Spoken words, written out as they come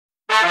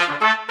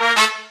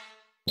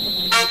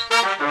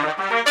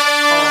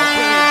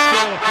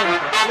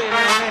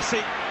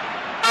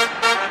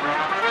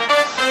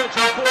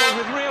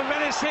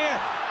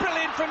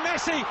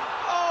Messi.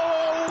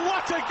 Oh,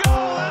 what a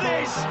goal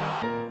that is!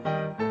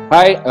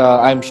 Hi,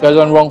 I'm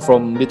Shazwan Wong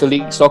from Little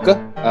League Soccer,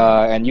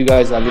 and you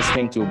guys are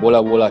listening to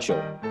Bola Bola Show.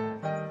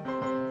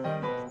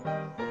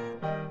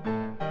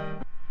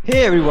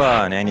 Hey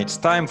everyone, and it's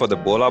time for the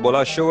Bola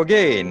Bola Show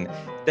again.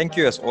 Thank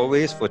you as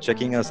always for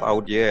checking us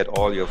out here at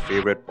all your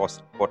favorite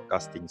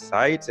podcasting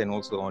sites and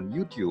also on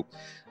YouTube.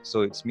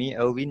 So it's me,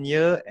 Elvin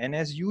here, and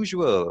as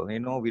usual,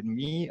 with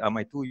me are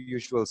my two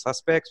usual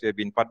suspects. We have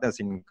been partners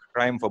in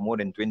crime for more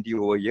than 20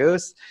 over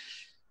years.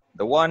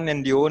 The one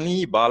and the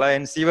only, Bala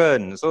and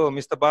Steven. So,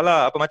 Mr.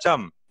 Bala, apa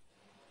macam?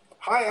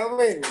 Hi,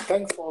 Elvin.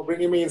 Thanks for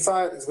bringing me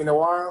inside. It's been a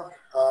while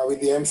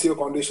with the MCO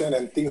condition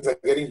and things are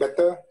getting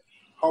better.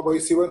 How about you,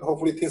 Steven?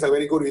 Hopefully things are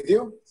very good with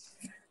you.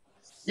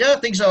 Yeah,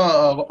 things are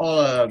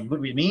all good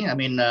with me. I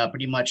mean,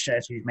 pretty much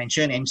as you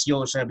mentioned,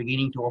 MCOs are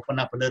beginning to open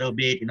up a little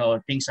bit.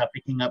 Things are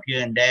picking up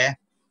here and there.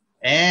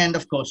 And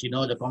of course,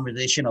 the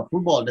conversation of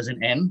football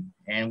doesn't end.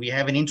 And we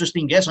have an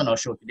interesting guest on our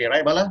show today,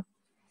 right, Bala?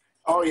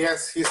 Oh,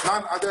 yes. He's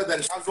none other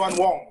than Shazwan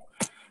Wong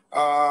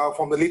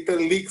from the Little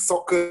League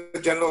Soccer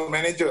General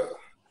Manager.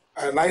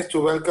 Nice to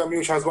welcome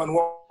you, Shazwan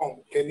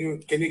Wong. Can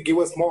you give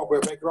us more of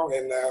your background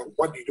and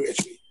what do you do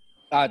actually?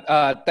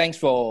 Thanks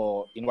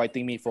for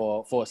inviting me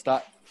for a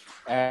start.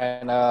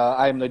 And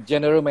I'm the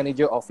General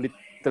Manager of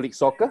Little League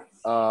Soccer.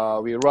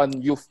 We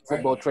run youth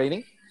football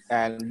training.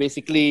 And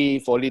basically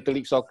for Little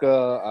League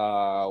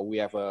Soccer, we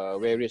have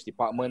various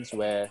departments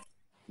where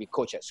we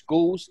coach at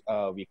schools.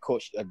 We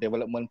coach a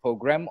development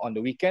program on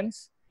the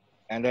weekends.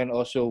 And then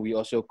we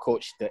also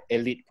coach the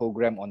elite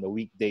program on the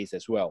weekdays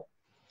as well.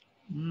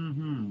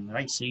 Mm-hmm.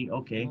 I see.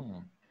 Okay.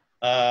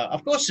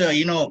 Of course,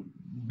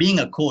 being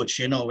a coach,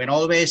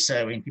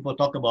 when people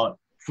talk about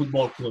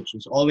football coach,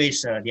 it's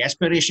always the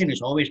aspiration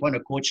is always want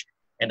to coach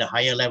at a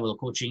higher level,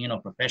 coaching,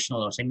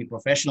 professional or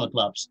semi-professional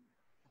clubs.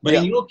 But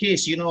in your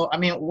case,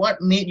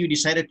 what made you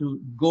decided to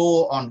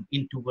go on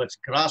in towards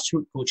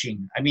grassroots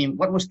coaching? I mean,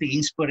 what was the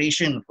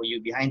inspiration for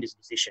you behind this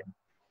decision?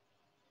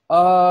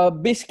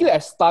 Basically, I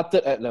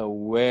started at the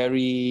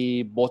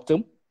very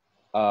bottom.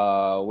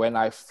 When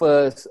I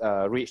first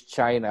reached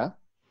China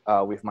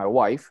with my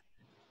wife,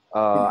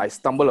 I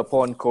stumbled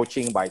upon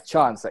coaching by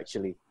chance,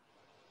 actually.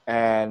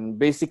 And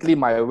basically,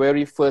 my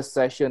very first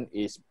session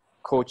is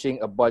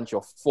coaching a bunch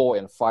of 4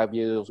 and 5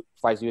 years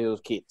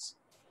old kids.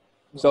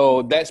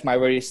 So that's my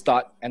very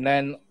start. And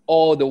then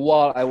all the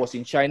while I was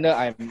in China,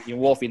 I'm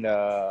involved in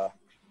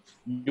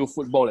youth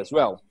football as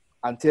well.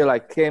 Until I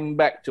came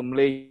back to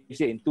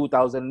Malaysia in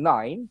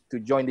 2009 to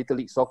join Little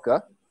League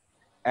Soccer.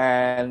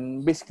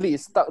 And basically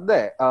it stuck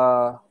there.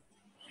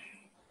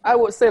 I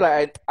would say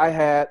I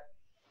had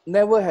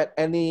never had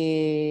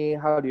any,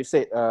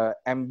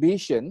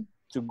 ambition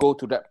to go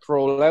to that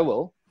pro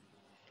level.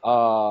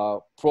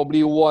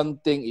 Probably one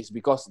thing is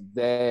because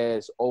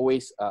there's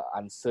always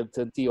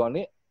uncertainty on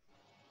it,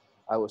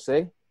 I would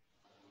say.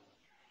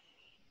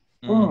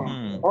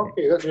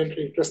 Okay, that's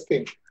very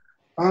interesting.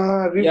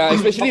 Yeah,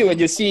 especially when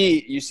you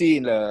see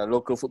in the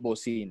local football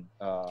scene,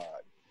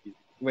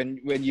 when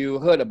you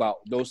heard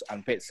about those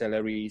unpaid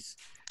salaries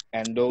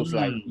and those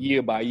like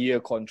year by year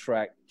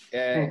contract,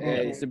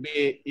 it's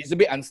a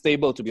bit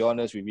unstable, to be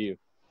honest with you.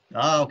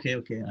 Okay.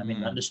 I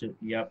mean, understood.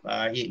 Yeah,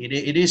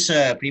 it is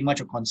pretty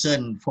much a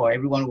concern for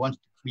everyone who wants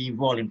to be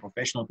involved in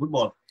professional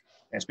football,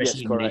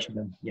 especially in Malaysia.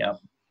 Yeah,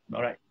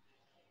 all right.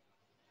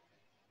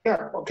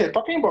 Yeah, okay.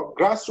 Talking about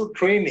grassroots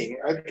training,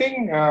 I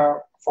think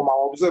from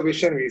our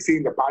observation, we see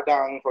in the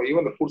Padang or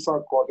even the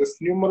futsal court,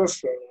 there's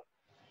numerous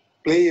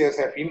players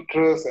have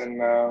interest and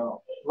a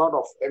lot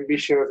of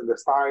ambitions in the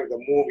style, the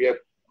move. We have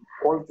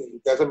quality.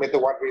 It doesn't matter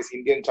what race,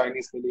 Indian,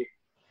 Chinese, Malay.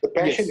 The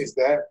passion is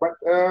there. But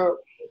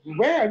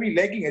where are we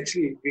lagging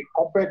actually? We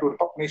compare to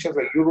top nations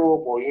like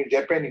Europe or even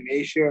Japan in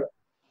Asia.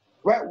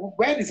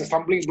 Where is the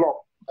stumbling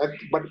block?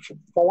 But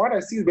for what I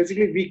see,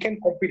 basically we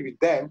can compete with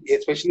them,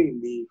 especially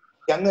in the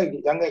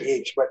younger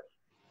age. But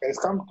when it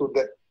comes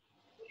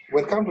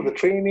to the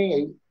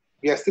training,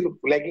 we are still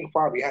lagging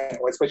far behind,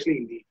 especially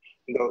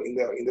in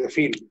the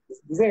field.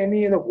 Is there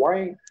any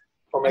why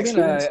from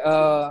experience?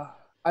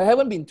 I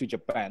haven't been to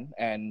Japan,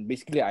 and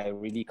basically I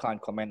really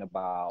can't comment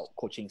about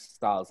coaching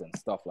styles and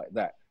stuff like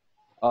that.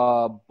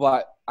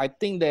 But I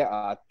think there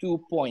are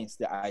 2 points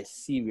that I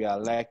see we are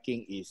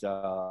lacking is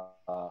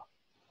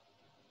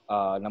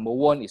number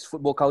one is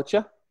football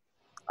culture.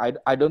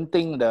 I don't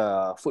think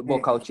the football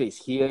culture is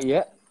here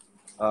yet,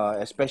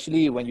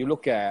 especially when you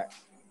look at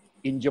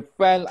in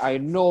Japan. I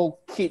know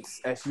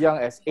kids as young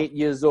as 8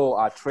 years old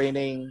are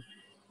training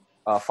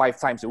 5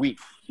 times a week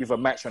with a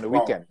match on the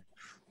weekend.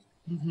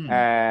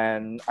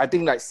 And I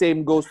think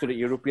same goes to the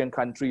European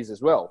countries as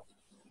well.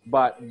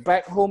 But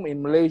back home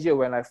in Malaysia,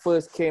 when I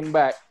first came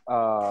back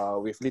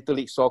with Little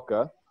League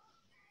Soccer,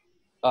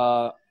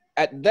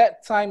 at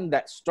that time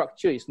that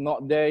structure is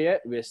not there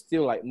yet. We're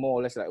still more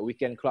or less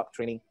weekend club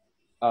training.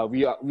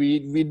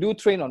 We do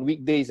train on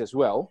weekdays as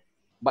well,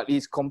 but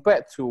it's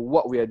compared to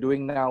what we are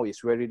doing now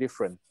is very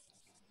different.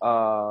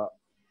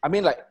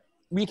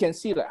 We can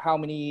see how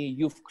many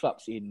youth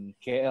clubs in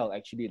KL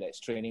actually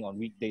training on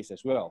weekdays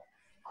as well.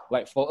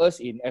 like for us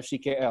in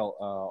FCKL,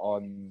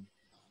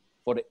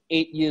 for the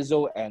 8 years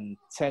old and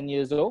 10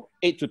 years old,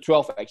 8 to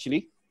 12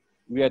 actually,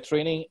 we are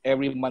training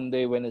every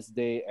Monday,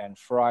 Wednesday, and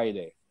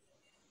Friday.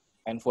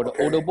 And for the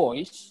older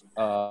boys,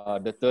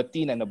 the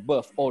 13 and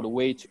above, all the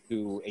way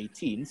to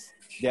 18s,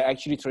 they're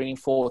actually training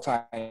 4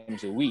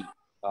 times a week,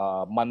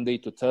 Monday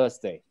to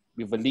Thursday,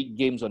 with the league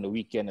games on the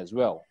weekend as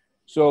well.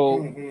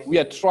 So we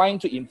are trying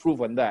to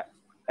improve on that.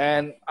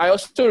 And I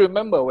also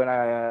remember when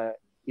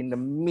in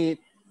the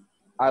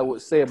I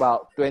would say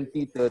about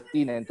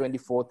 2013 and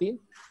 2014,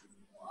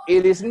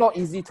 it is not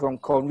easy to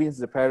convince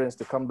the parents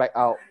to come back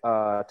out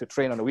to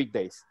train on the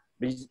weekdays.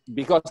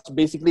 Because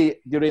basically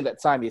during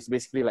that time, it's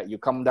basically like you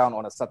come down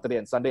on a Saturday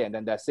and Sunday and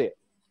then that's it.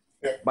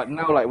 Yeah. But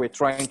now like we're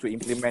trying to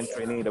implement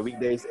training the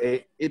weekdays.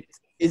 It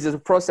is a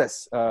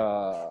process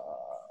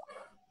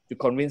to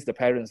convince the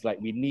parents like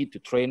we need to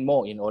train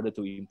more in order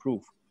to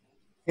improve.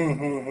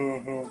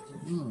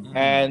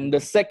 And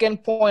the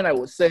second point I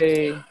would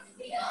say,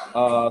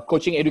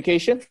 coaching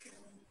education,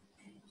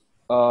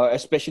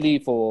 especially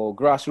for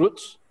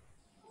grassroots.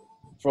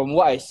 From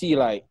what I see,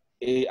 like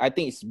I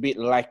think it's a bit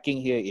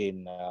lacking here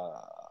in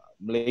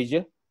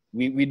Malaysia.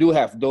 We do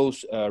have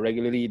those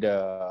regularly,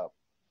 the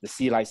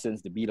C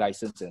license, the B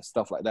license and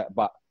stuff like that.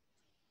 But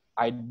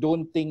I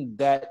don't think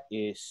that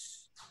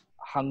is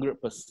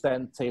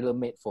 100%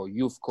 tailor-made for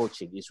youth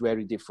coaching. It's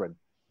very different.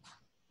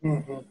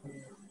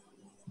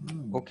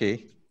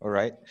 Okay, all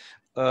right.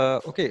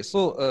 Okay,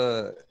 so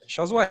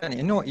Shazwan,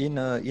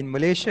 in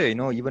Malaysia,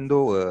 even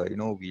though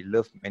we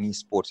love many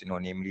sports,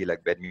 namely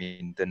like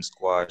badminton,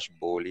 squash,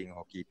 bowling,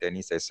 hockey,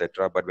 tennis,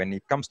 etc. But when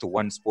it comes to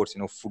one sport,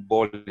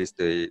 football is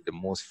the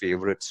most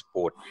favorite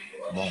sport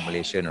among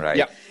Malaysian, right?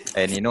 Yep.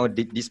 And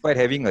despite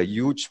having a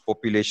huge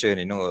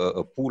population,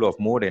 a pool of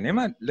more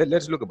than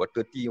let's look about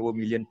 30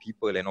 million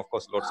people, and of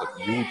course lots of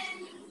youth.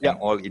 And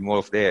all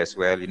involved there as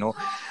well,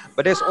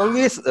 But there's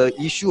always an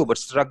issue about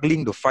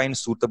struggling to find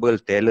suitable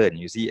talent,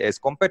 you see, as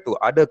compared to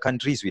other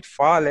countries with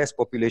far less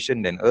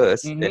population than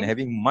us and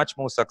having much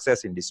more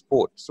success in this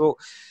sport. So,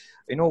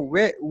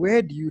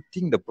 where do you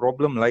think the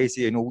problem lies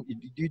here? Do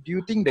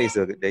you think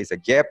there's a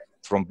gap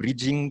from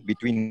bridging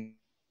between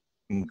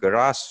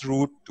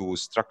grassroots to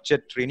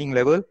structured training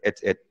level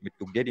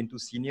to get into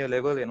senior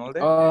level and all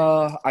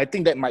that? I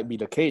think that might be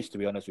the case, to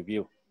be honest with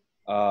you.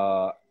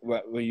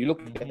 When you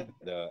look at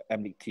the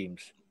M-League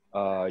teams,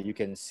 you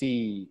can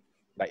see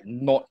like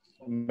not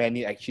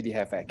many actually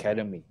have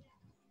academy.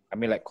 I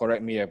mean, like,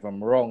 correct me if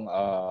I'm wrong.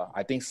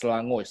 I think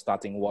Selangor is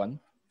starting one.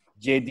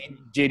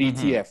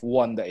 JDT have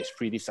one that is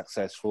pretty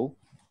successful.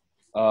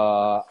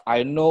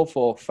 I know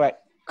for a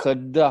fact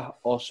Kedah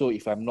also,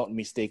 if I'm not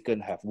mistaken,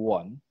 have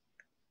one.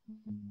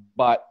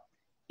 But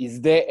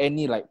is there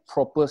any like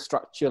proper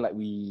structure like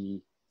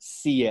we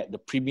see at the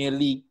Premier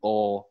League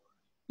or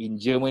in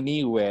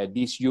Germany, where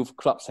these youth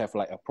clubs have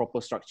like a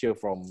proper structure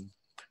from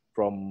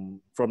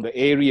the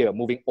area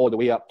moving all the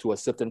way up to a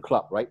certain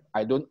club, right?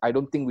 I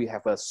don't think we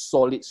have a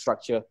solid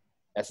structure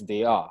as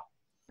they are,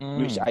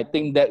 which I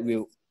think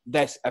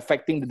that's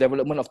affecting the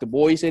development of the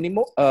boys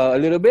anymore a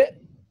little bit.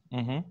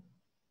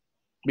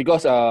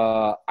 Because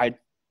I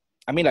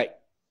mean, like,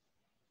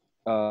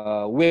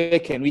 where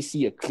can we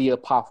see a clear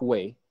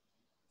pathway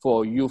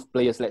for youth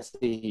players? Let's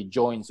say he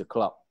joins a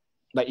club.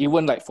 Like,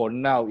 even like for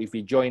now, if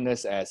he join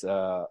us as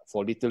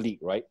for Little League,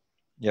 right?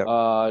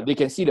 Yeah. They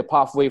can see the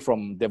pathway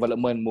from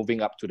development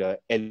moving up to the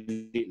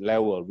elite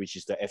level, which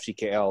is the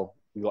FCKL.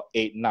 We got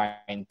 8,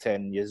 9,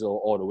 10 years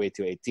old all the way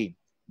to 18.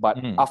 But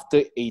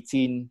after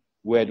 18,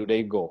 where do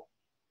they go?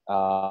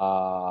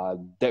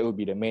 That would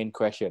be the main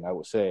question, I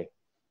would say.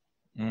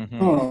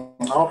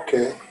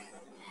 Okay.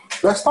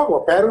 Let's talk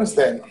about parents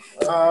then.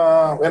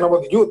 When I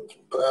was youth,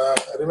 I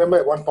remember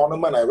at one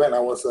tournament I went, I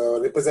was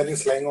representing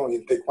Selangor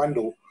in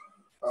Taekwondo.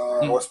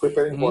 I was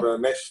preparing for a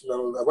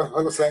national,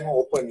 Selangor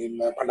Open in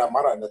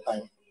Pandamara at the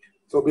time.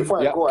 So before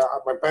I go,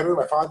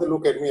 my father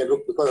looked at me and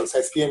looked, because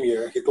it's SPM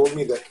here, he told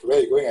me that, where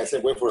are you going? I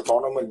said, going for a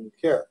tournament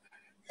here.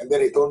 And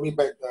then he told me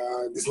back,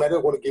 this matter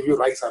going to give you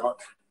rights or not,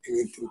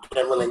 in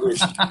Tamil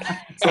language.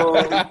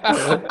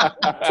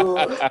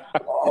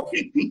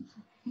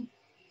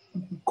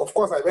 Of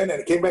course, I went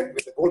and came back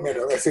with the gold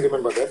medal. I still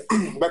remember that.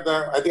 But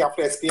I think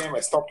after SPM, I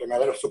stopped and I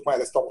went to Sukma.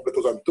 I stopped after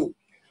 2002.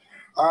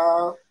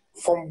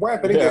 From what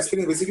I'm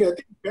hearing, basically, I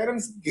think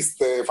parents is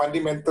the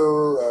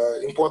fundamental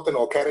important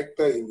or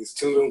character in these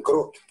children's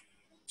growth.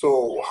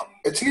 So,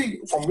 actually,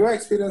 from your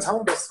experience,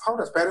 how does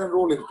parent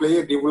role in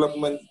player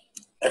development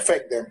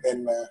affect them,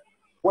 and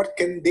what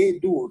can they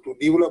do to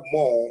develop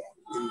more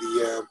in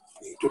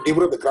to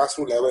develop the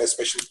grassroots level,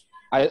 especially?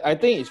 I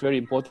think it's very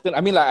important.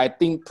 I mean, like, I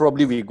think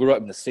probably we grew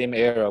up in the same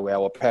era where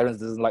our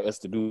parents doesn't like us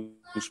to do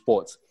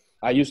sports.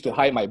 I used to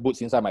hide my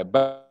boots inside my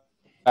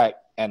bag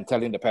and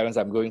telling the parents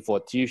I'm going for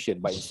tuition,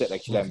 but instead,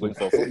 actually, I'm going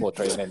for football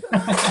training.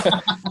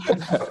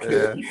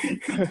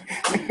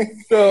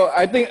 So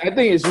I think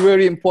it's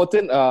very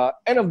important.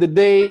 End of the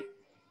day,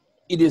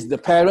 it is the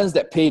parents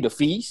that pay the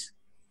fees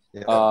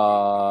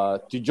to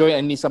join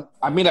any.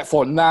 I mean, like,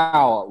 for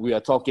now, we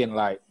are talking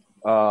like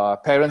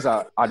parents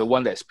are the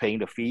one that's paying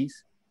the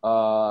fees.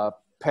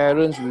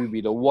 parents will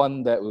be the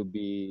one that will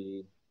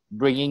be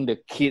bringing the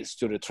kids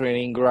to the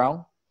training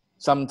ground.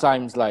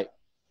 Sometimes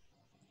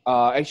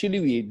actually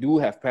we do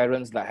have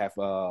parents that have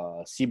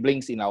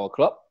siblings in our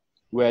club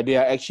where they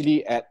are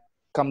actually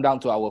come down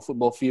to our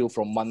football field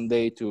from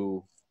Monday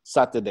to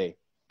Saturday,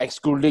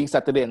 excluding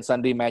Saturday and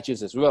Sunday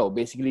matches as well.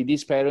 Basically,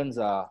 these parents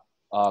are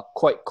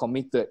quite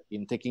committed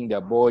in taking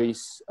their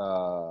boys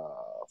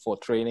for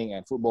training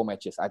and football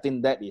matches. I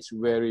think that is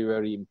very,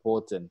 very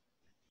important.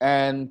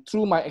 And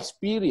through my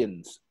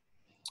experience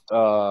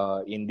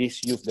in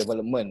this youth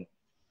development,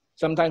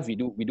 sometimes we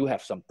do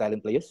have some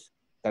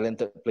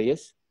talented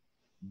players,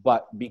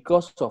 but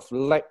because of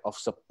lack of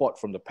support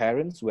from the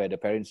parents, where the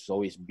parents is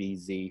always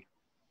busy,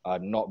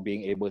 not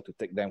being able to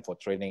take them for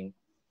training,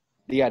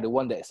 they are the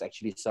one that is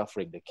actually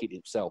suffering, the kid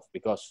itself,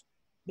 because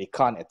they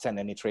can't attend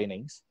any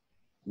trainings,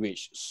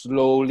 which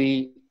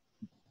slowly,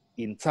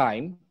 in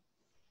time,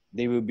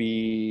 they will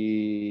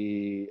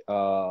be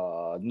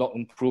not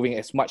improving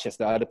as much as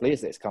the other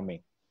players that's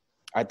coming.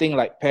 I think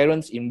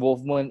parents'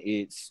 involvement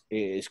is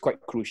quite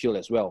crucial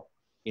as well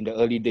in the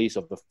early days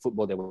of the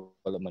football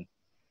development.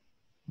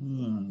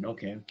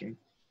 Okay.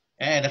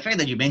 And the fact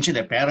that you mentioned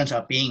that parents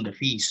are paying the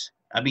fees,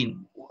 I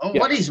mean,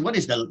 what is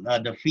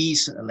the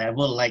fees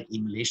level like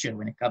in Malaysia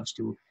when it comes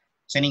to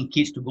sending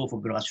kids to go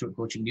for grassroots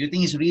coaching? Do you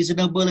think it's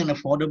reasonable and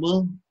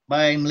affordable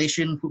by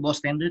Malaysian football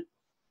standard?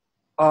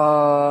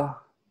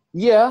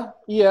 Yeah.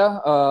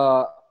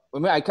 I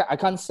mean, I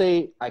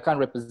can't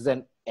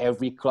represent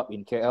every club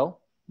in KL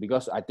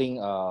because I think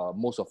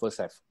most of us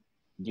have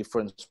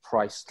different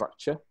price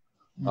structure.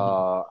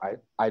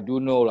 I do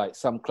know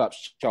some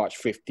clubs charge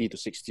 50 to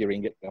 60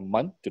 ringgit a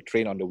month to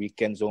train on the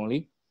weekends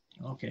only.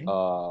 Okay.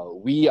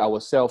 We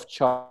ourselves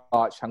charge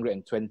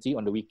 120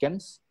 on the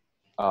weekends.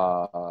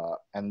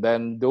 And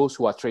then those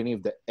who are training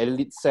with the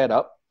elite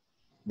setup,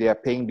 they are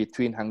paying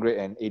between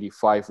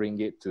 185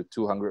 ringgit to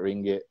 200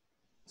 ringgit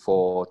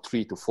for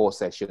 3 to 4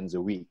 sessions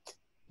a week.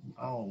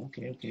 Oh,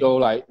 okay. So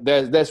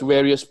there's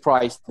various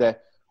price there,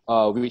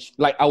 which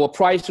our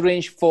price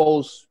range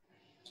falls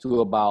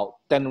to about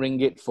 10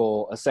 ringgit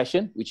for a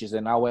session, which is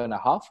an hour and a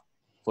half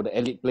for the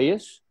elite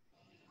players.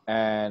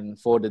 And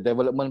for the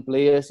development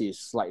players, it's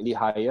slightly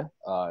higher.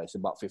 It's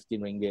about 15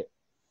 ringgit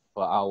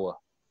per hour.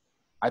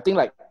 I think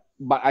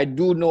but I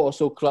do know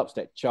also clubs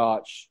that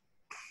charge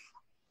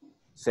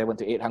 700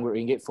 to 800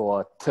 ringgit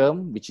for a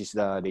term, which is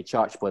they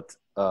charge per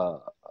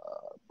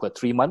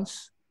 3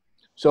 months.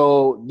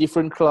 So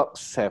different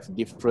clubs have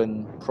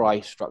different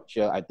price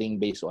structure, I think,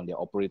 based on their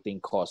operating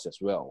costs as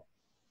well.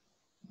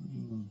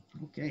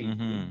 Okay.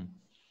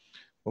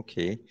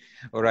 Okay.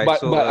 All right.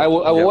 But I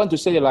would want to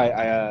say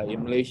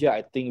in Malaysia,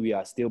 I think we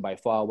are still by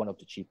far one of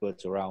the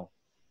cheapest around.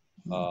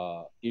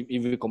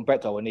 If we compare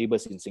to our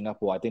neighbors in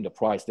Singapore, I think the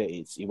price there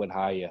is even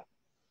higher.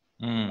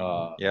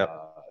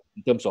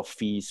 In terms of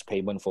fees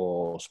payment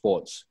for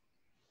sports.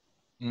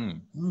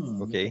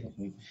 Okay.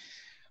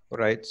 All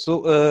right.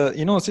 So,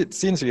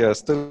 since we are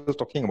still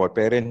talking about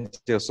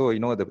parents here, so,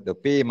 the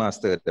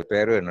paymaster, the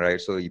parent,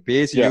 right? So he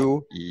pays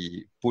you,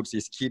 he puts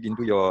his kid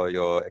into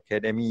your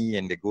academy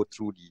and they go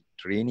through the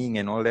training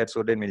and all that.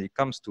 So then when it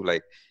comes to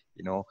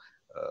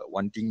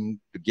wanting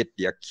to get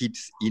their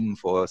kids in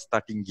for a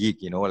starting gig,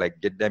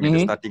 get them in the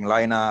starting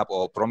lineup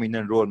or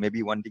prominent role,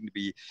 maybe wanting to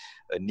be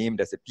named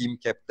as a team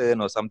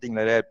captain or something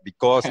like that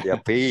because they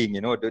are paying,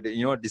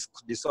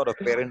 this sort of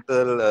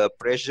parental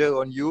pressure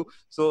on you.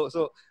 So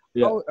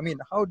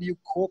how do you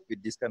cope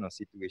with this kind of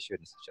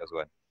situations,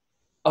 Shazwan?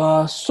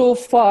 So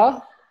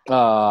far,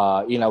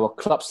 in our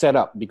club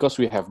setup, because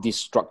we have this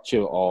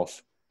structure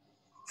of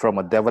from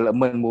a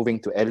development moving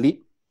to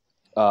elite,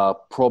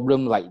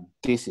 problem like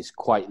this is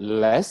quite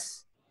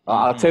less.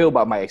 I'll tell you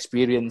about my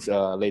experience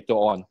later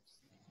on.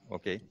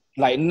 Okay.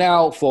 Like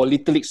now for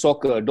Little League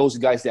Soccer, those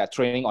guys that are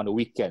training on the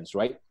weekends,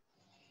 right?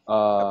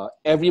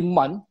 Every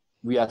month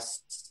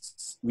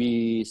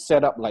we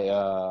set up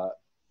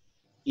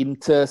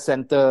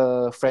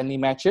inter-center friendly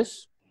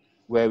matches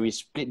where we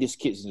split these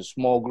kids into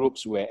small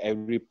groups where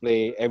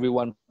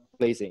everyone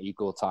plays in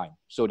equal time.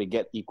 So they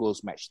get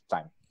equals match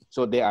time.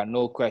 So there are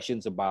no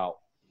questions about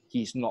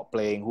he's not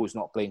playing, who's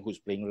not playing, who's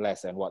playing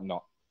less and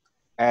whatnot.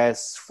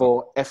 As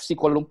for FC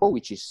Kuala Lumpur,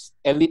 which is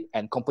elite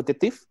and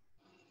competitive,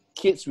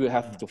 kids will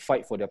have to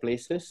fight for their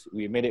places.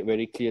 We made it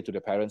very clear to the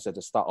parents at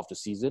the start of the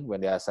season when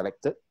they are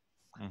selected.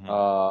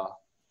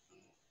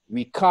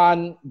 We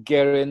can't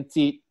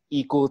guarantee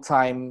equal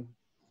time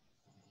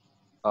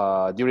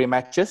during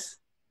matches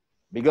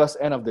because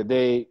end of the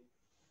day,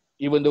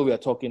 even though we are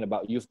talking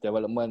about youth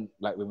development,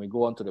 like when we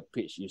go onto the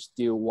pitch, you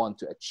still want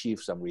to achieve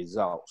some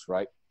results,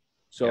 right?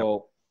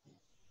 So,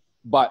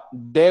 but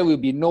there will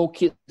be no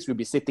kids will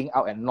be sitting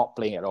out and not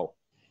playing at all.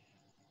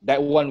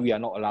 That one we are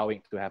not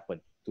allowing to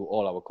happen to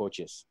all our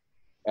coaches.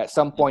 At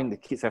some point, the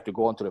kids have to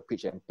go onto the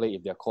pitch and play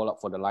if they're called up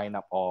for the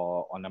lineup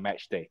or on a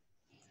match day.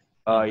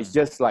 It's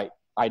just like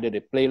either they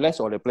play less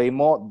or they play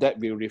more. That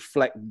will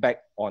reflect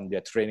back on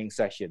their training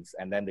sessions,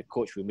 and then the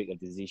coach will make a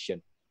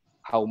decision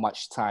how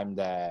much time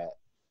that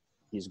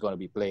he's going to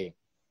be playing.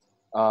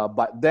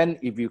 But then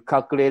if you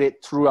calculate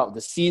it throughout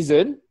the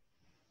season,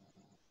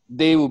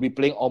 they will be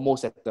playing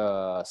almost at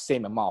the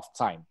same amount of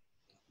time.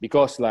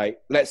 Because like,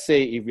 let's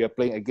say if you're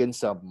playing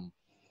against some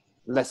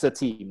lesser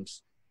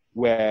teams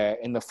where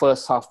in the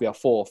first half we are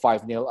 4 or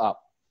 5-0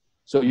 up.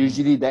 So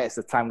usually that is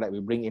the time that we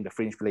bring in the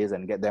fringe players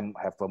and get them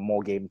have a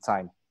more game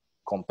time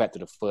compared to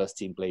the first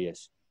team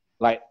players.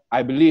 Like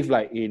I believe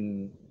like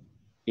in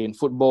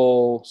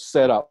football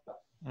setup,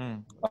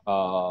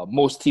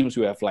 most teams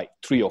will have like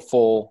 3 or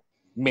 4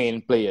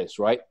 main players,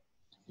 right?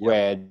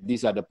 Where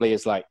these are the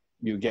players like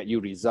you get you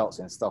results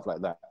and stuff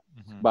like that.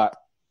 But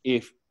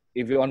if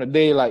you're on a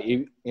day like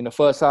in the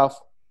first half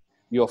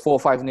you're 4 or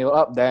 5-0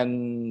 up,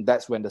 then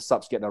that's when the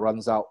subs get the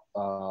runs out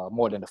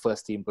more than the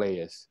first team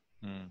players.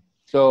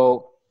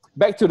 So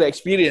back to the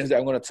experience that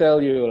I'm going to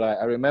tell you, like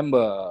I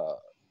remember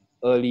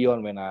early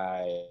on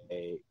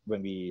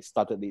when we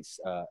started this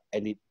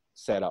elite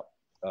setup,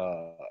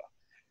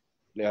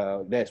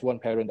 there's one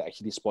parent that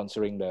actually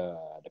sponsoring the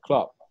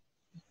club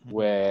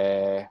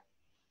where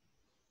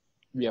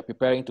we are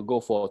preparing to go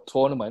for a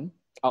tournament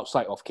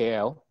outside of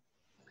KL.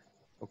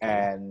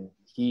 And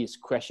he is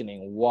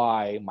questioning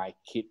why my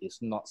kid is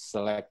not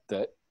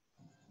selected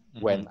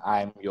when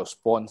I'm your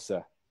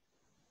sponsor.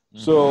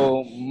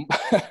 So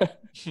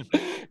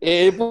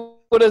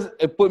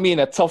it put me in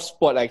a tough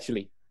spot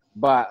actually.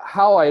 But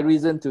how I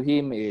reasoned to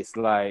him is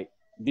like,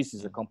 this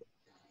is a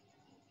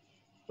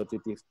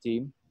competitive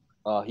team.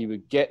 He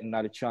will get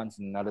another chance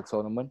in another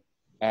tournament.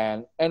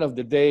 And end of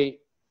the day,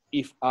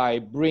 if I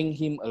bring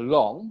him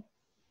along,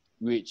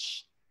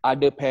 which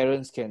other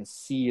parents can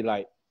see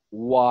like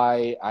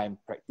why I'm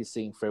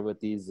practicing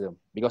favoritism,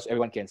 because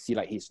everyone can see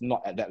like he's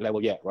not at that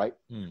level yet, right?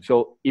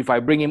 So if I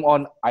bring him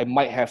on, I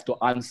might have to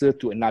answer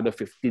to another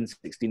 15,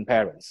 16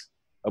 parents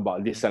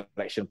about this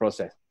selection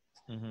process.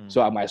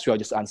 So I might as well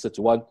just answer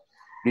to one,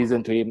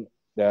 reason to him.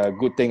 The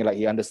good thing, like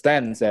he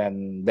understands,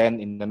 and then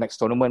in the next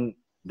tournament,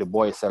 the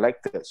boy is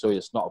selected, so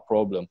it's not a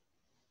problem.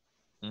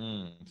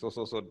 So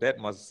that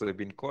must have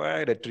been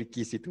quite a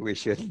tricky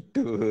situation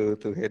to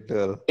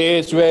handle.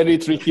 It's very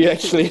tricky,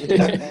 actually.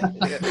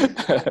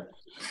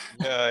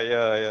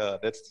 Yeah.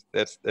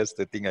 That's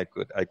the thing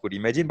I could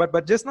imagine.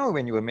 But just now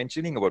when you were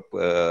mentioning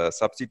about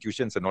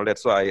substitutions and all that,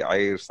 so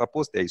I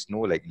suppose there is no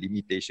like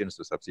limitations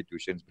to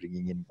substitutions,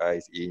 bringing in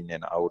guys in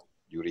and out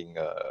during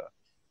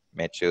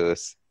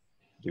matches,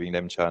 giving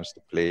them chance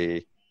to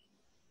play.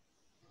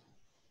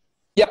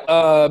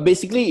 Yeah,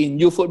 basically in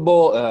youth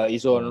football,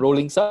 it's on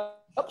rolling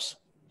subs.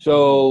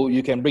 So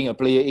you can bring a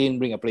player in,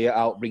 bring a player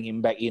out, bring him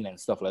back in and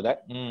stuff like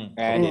that.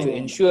 And to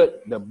ensure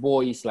the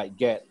boys like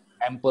get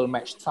ample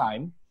match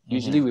time,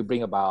 usually we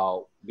bring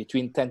about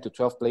between 10 to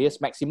 12 players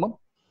maximum.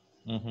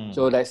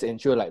 So that's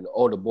ensure like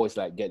all the boys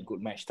like get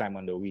good match time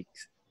on the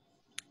weeks.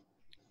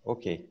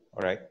 Okay,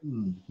 all right.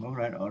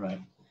 All right.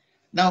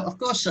 Now, of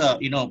course,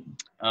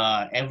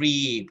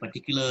 every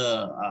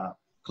particular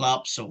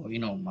clubs or,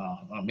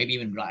 maybe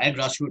even at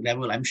grassroots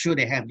level, I'm sure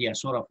they have their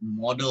sort of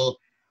model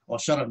or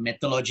sort of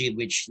methodology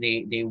which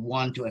they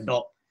want to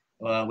adopt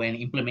when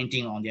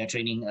implementing on their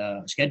training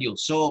schedule.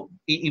 So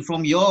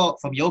from your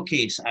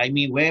case, I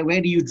mean,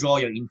 where do you draw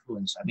your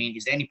influence? I mean,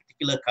 is there any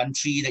particular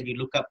country that you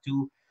look up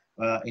to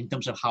in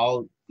terms of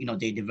how,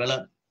 they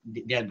develop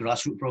their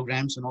grassroots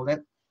programs and all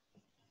that?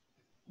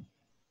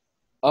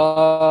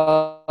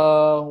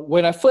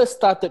 When I first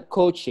started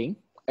coaching,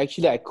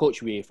 actually I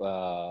coached with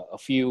a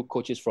few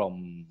coaches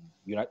from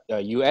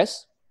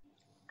US,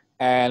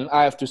 and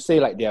I have to say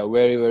like they are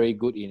very, very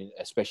good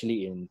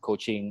especially in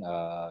coaching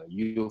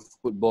youth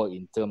football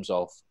in terms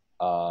of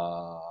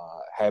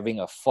having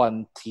a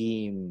fun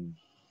team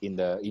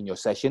in your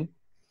session.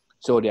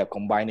 So they are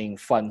combining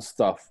fun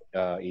stuff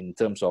in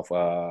terms of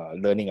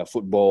learning a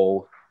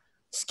football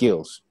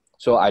skills.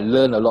 So I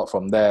learned a lot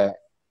from there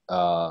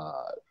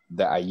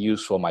that I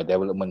use for my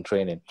development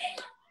training.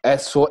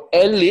 As for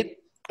elite,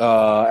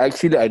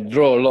 actually I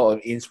draw a lot of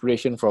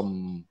inspiration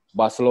from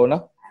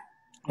Barcelona.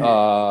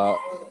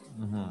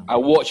 I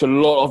watch a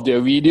lot of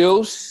their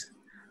videos.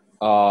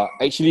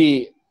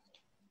 Actually,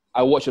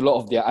 I watch a lot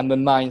of their under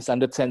 9s,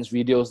 under 10s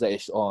videos that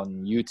is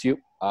on YouTube.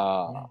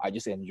 I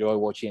just enjoy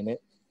watching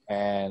it,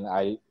 and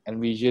I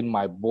envision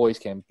my boys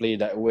can play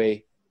that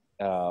way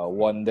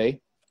one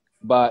day.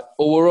 But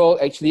overall,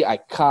 actually, I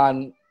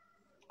can't.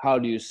 How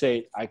do you say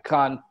it? I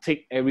can't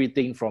take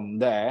everything from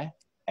there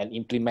and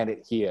implement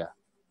it here,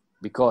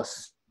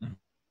 because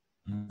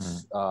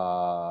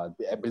the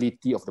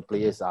ability of the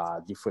players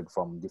are different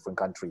from different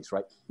countries,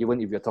 right? Even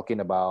if you're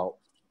talking about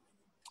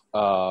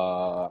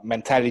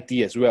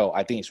mentality as well,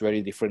 I think it's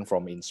very different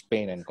from in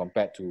Spain and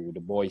compared to the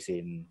boys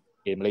in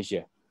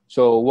Malaysia.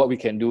 So what we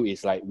can do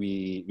is like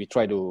we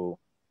try to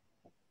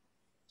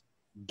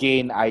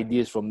gain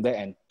ideas from there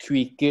and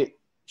tweak it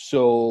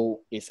so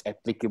it's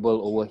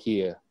applicable over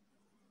here.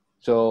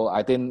 So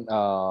I think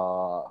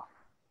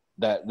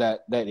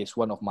that is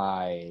one of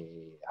my,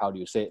 how do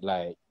you say it,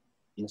 like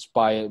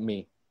inspired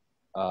me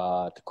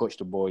to coach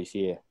the boys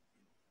here.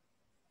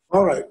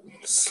 All right.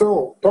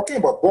 So talking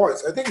about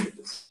boys, I think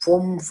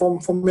from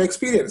my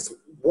experience,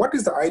 what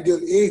is the ideal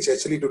age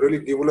actually to really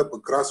develop a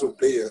grassroots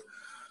player?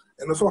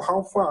 And also,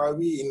 how far are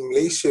we in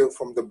Malaysia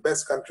from the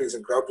best countries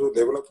in grassroots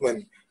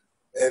development?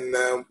 And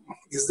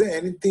is there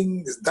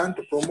anything is done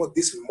to promote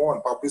this more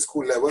on public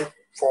school level?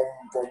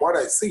 From what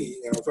I see,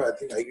 and also I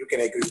think you can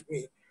agree with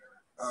me,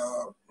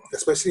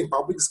 especially in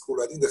public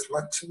school, I think there's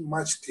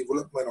much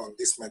development on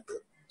this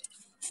matter.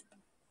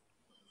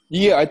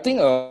 Yeah, I think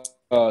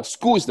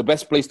school is the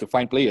best place to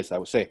find players, I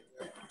would say,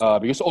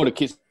 because all the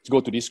kids go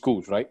to these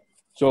schools, right?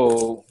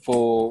 So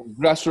for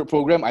grassroots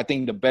program, I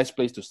think the best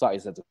place to start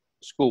is at the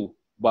school.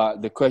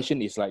 But the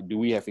question is like, do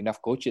we have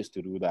enough coaches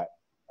to do that?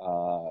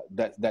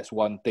 That's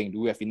one thing.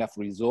 Do we have enough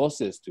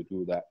resources to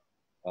do that?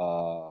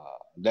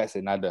 That's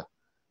another.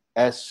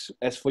 As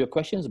for your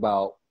questions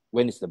about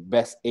when is the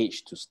best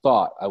age to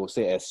start, I would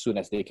say as soon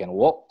as they can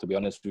walk, to be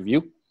honest with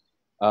you.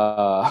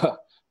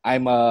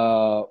 I'm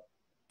a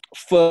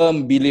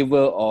firm believer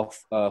of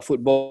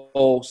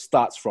football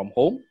starts from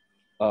home.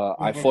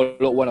 I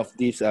followed one of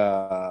these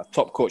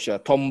top coach,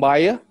 Tom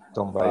Bayer,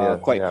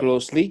 quite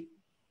closely.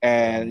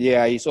 And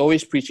yeah, he's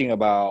always preaching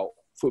about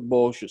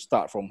football should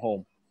start from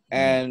home.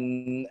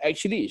 And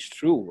actually, it's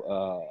true.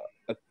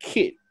 A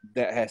kid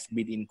that has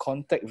been in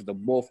contact with the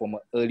ball from an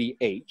early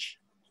age,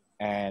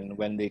 and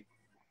when they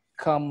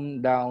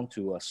come down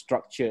to a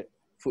structured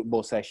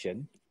football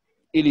session,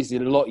 it is a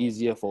lot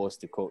easier for us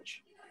to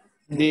coach.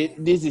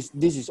 This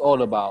is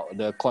all about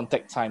the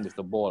contact time with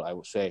the ball, I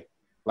would say.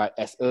 Like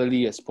as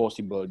early as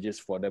possible,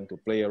 just for them to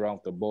play around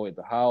the ball in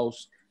the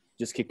house,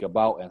 just kick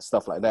about and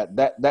stuff like that.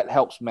 That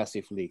helps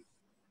massively.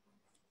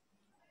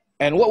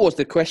 And what was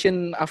the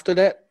question after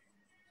that?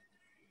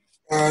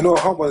 No,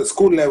 how about the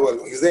school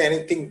level? Is there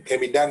anything can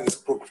be done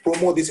to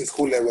promote this in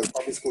school level,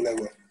 public school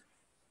level?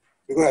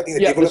 Because I think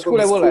the development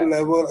school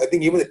level, I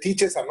think even the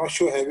teachers are not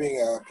sure having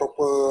a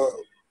proper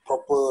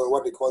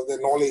what they call the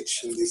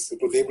knowledge in this to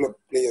develop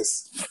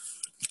players.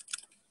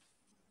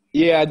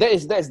 Yeah, that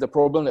is the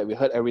problem that we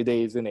heard every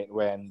day, isn't it?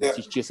 When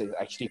teachers are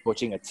actually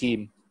coaching a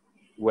team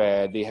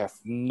where they have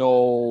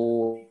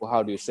no,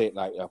 how do you say it,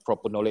 like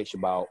proper knowledge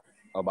about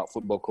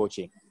football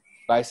coaching.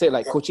 Like I said,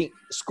 like coaching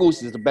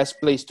schools is the best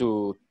place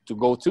to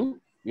go to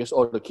because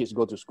all the kids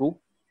go to school.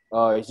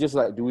 It's just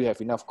like, do we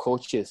have enough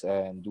coaches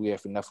and do we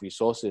have enough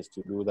resources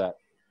to do that?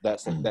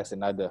 That's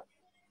another.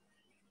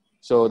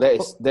 So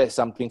that's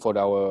something for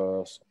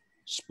our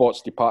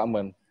sports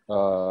department,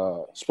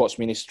 sports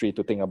ministry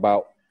to think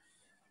about.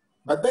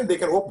 But then they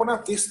can open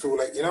up this to,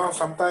 like,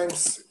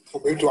 sometimes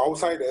maybe to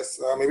outsiders,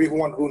 maybe who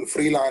want to do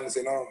freelance,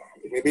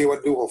 maybe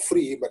want to do for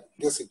free, but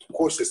just to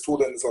coach the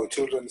students or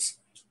children's.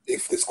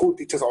 If the school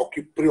teachers are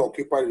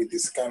preoccupied with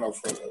this kind of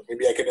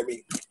maybe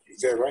academy,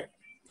 is that right?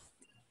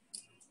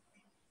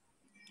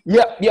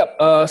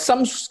 Yep.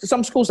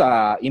 Some schools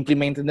are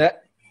implementing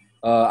that.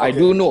 I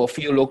do know a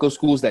few local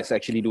schools that's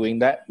actually doing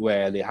that,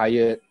 where they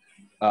hire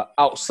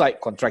outside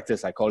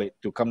contractors, I call it,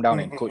 to come down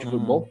and coach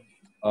football.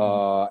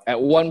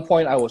 At one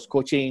point, I was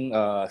coaching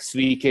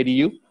Sri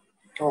KDU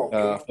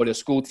for the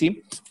school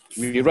team.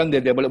 We run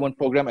the development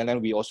program, and then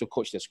we also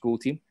coach the school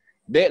team.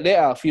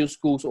 There are a few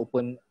schools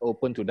open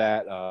to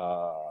that.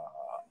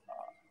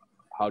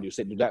 How do you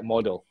say, to that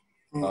model?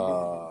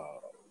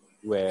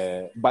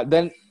 But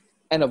then,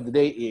 end of the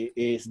day, it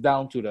is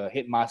down to the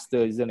headmaster,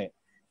 isn't it?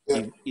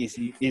 Yeah. Is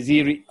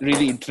he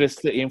really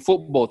interested in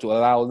football to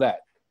allow that?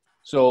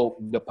 So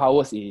the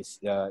powers is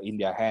in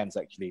their hands,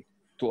 actually,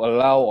 to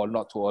allow or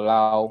not to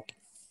allow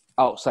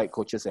outside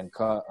coaches and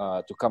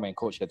to come and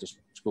coach at the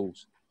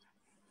schools.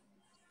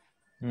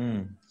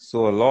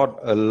 So a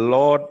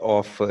lot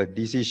of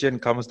decision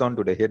comes down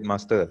to the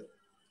headmaster.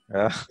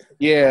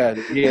 Yeah,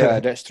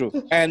 that's true.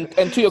 And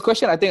to your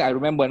question, I think I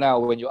remember now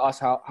when you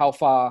asked how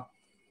far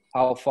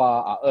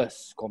are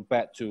us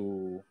compared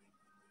to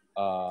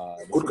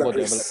good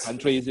developed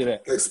countries,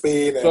 like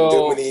Spain and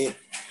Germany.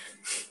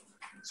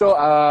 So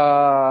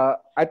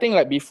I think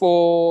like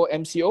before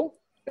MCO,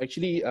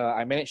 actually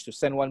I managed to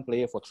send one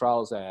player for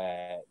trials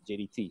at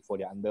JDT for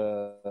the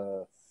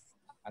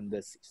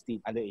under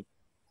 16,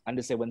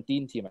 under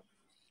 17 team.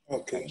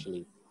 Okay.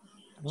 Actually.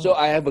 So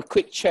I have a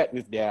quick chat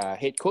with their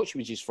head coach,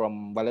 which is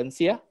from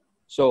Valencia.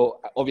 So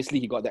obviously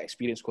he got that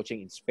experience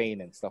coaching in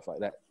Spain and stuff like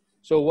that.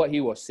 So what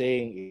he was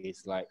saying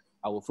is like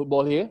our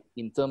football here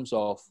in terms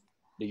of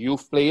the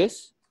youth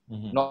players,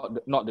 not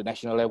the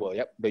national level,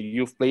 the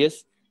youth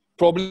players.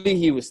 Probably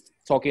he was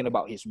talking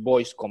about his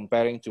boys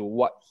comparing to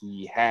what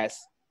he has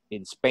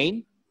in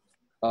Spain.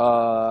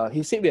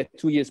 He said we are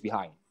 2 years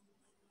behind.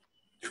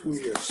 2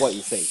 years. What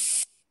he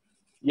says.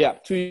 Yeah,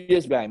 2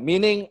 years behind.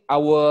 Meaning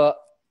our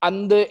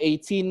under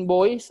 18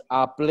 boys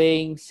are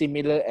playing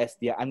similar as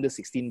their under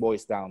 16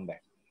 boys down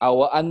there.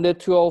 Our under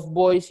 12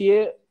 boys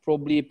here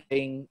probably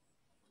playing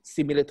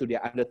similar to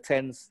their under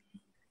 10s.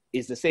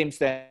 Is the same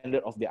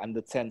standard of the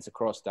under 10s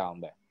across down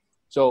there.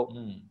 So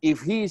if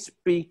he's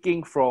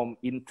speaking from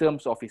in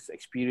terms of his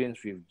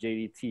experience with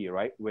JDT,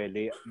 right, where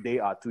they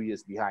are 2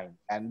 years behind,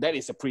 and that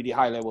is a pretty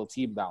high level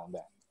team down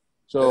there.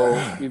 So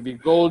if we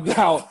go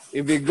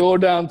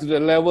down to the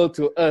level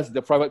to us,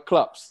 the private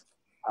clubs,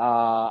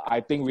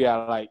 I think we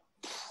are like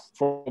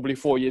probably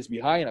 4 years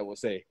behind, I would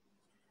say.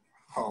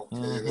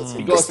 Okay, that's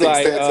Because interesting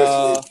like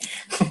stats,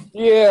 actually.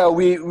 yeah,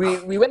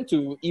 we went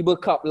to Eber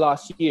Cup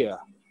last year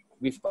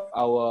with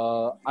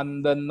our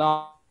under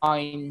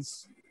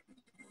nines,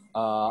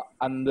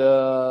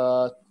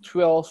 under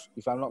 12,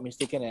 if I'm not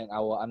mistaken, and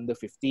our under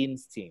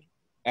 15s team.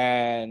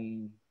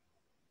 And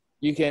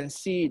you can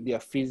see their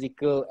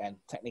physical and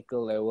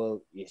technical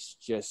level is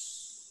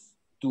just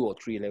 2 or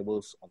 3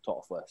 levels on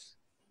top of us.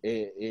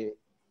 It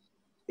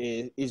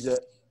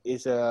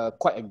is a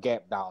quite a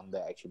gap down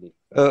there actually.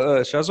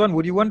 Shazwan,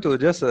 would you want to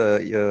just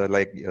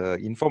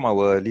inform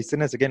our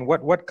listeners again?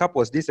 What cup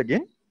was this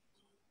again?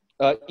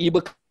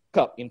 Eber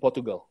Cup in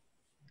Portugal.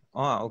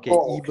 Ah, okay,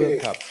 Oh, Eber okay.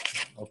 Cup.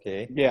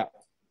 Okay. Yeah.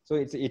 So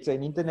it's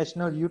an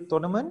international youth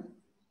tournament?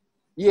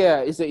 Yeah,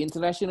 it's an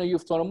international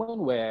youth tournament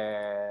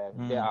where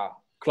there are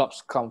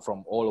clubs come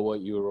from all over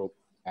Europe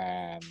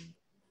and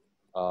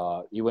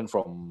even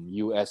from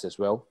US as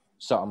well,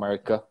 South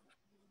America.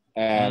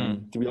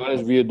 And to be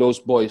honest with you, those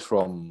boys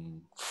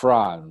from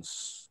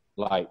France,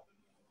 like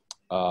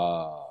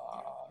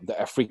the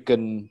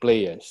African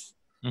players,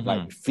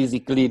 like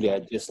physically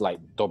they're just like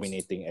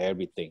dominating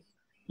everything.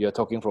 You're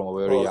talking from a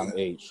very young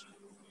age.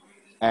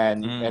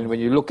 And when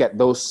you look at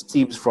those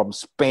teams from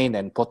Spain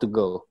and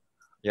Portugal,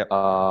 they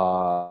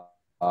are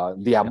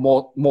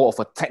more of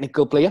a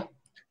technical player.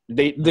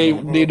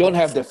 They don't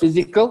have the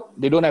physical.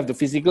 They don't have the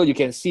physical. You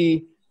can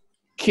see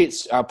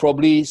kids are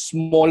probably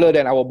smaller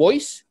than our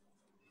boys,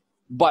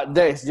 but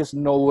there is just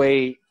no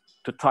way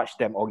to touch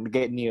them or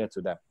get near to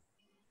them.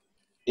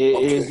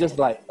 It is just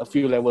like a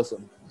few levels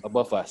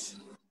above us.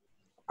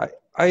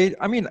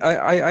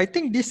 I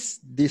think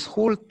this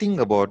whole thing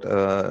about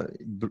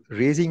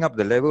raising up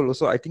the level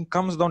also, I think,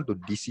 comes down to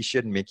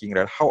decision making,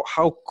 right?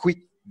 How quick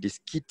these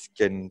kids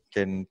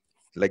can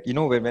like, you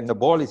know, when the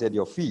ball is at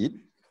your feet,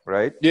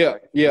 right? Yeah.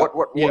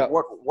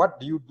 What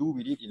do you do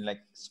with it in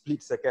like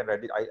split second,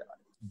 right?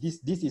 This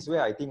is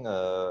where I think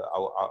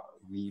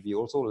we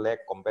also lack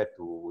compared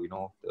to, you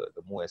know,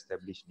 the more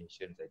established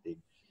nations, I think.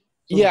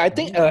 So I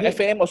think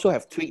FAM also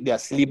have tweaked their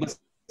syllabus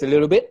a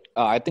little bit.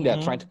 I think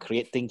they're trying to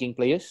create thinking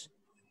players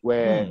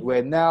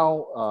where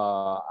now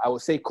I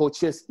would say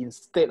coaches,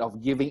 instead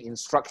of giving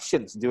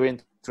instructions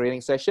during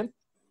training session,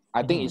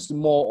 I think it's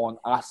more on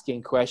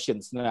asking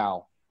questions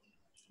now.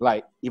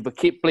 Like if a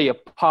kid play a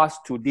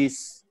pass to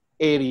this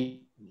area,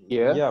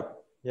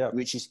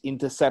 which is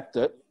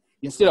intercepted,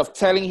 instead of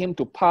telling him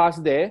to pass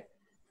there,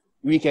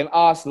 we can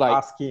ask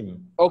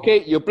him.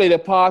 Okay, you play the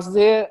pass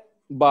there,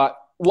 but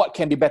what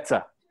can be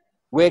better?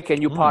 Where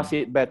can you pass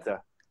it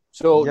better?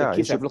 So the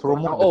kids have looked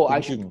around, I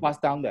should pass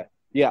down there.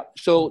 Yeah.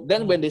 So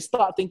then when they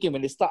start thinking,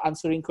 when they start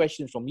answering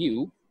questions from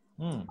you,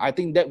 I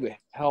think that will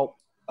help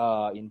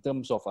in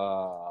terms of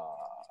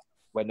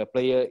when the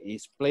player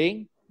is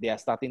playing, they are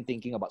starting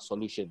thinking about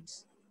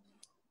solutions.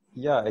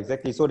 Yeah,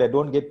 exactly. So they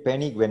don't get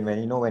panic when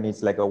you know, when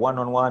it's like a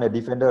one-on-one, a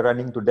defender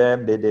running to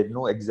them, they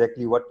know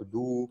exactly what to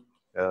do.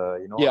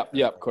 You know.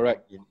 Yeah,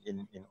 correct.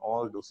 In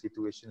all those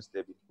situations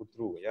they've been put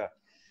through. Yeah.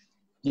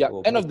 Yeah.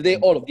 So, end of the day,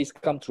 all of these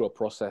come through a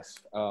process.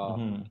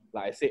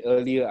 Like I said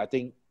earlier, I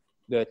think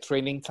the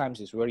training times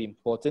is very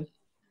important.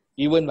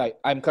 Even like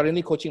I'm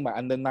currently coaching my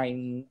under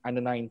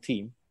nine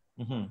team,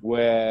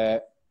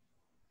 where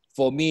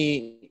for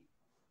me,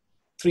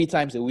 3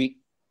 times a week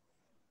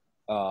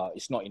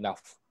is not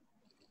enough.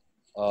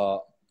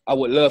 I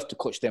would love to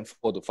coach them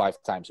 4 to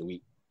 5 times a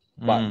week,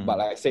 but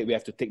like I said, we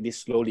have to take this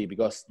slowly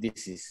because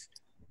this is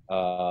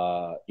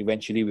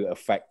eventually will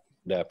affect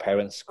the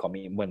parents'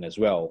 commitment as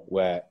well.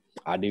 Where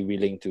are they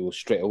willing to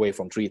stray away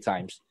from 3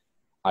 times?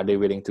 Are they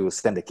willing to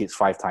send the kids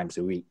 5 times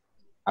a week?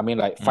 I mean,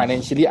 like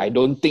financially, I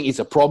don't think it's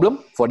a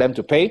problem for them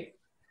to pay.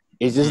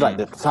 It's just like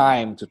the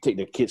time to take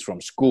the kids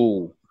from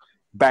school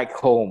back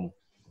home,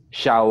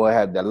 shower,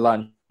 have their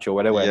lunch or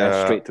whatever, and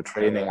then straight to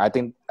training. I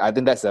think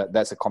that's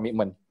a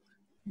commitment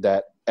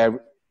that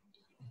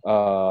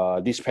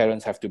these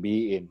parents have to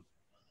be in,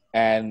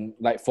 and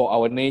like for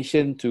our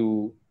nation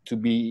to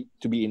be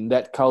in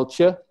that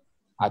culture,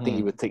 I think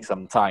it will take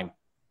some time.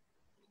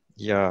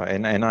 Yeah,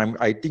 and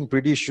I think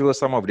pretty sure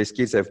some of these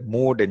kids have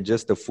more than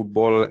just the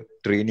football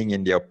training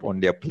on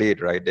their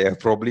plate, right? They have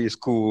probably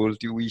school,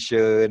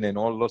 tuition, and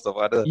all lots of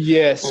other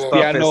stuff.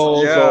 Pianos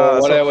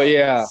or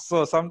whatever.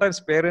 So sometimes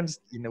parents,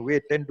 in a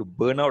way, tend to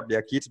burn out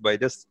their kids by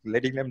just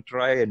letting them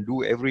try and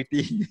do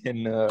everything.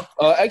 And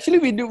actually,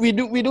 we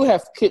do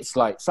have kids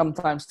like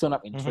sometimes turn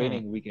up in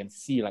training. We can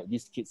see like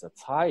these kids are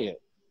tired.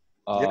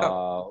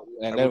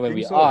 And then when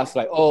we ask,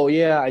 like,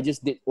 I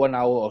just did 1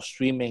 hour of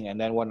streaming and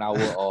then 1 hour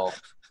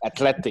of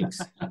athletics.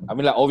 I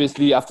mean, like,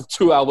 obviously after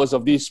 2 hours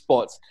of these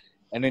sports,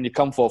 and then you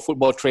come for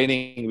football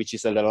training, which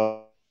is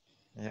the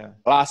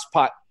last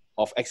part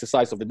of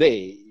exercise of the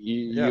day.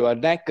 You are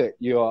knackered.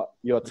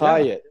 You're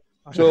tired.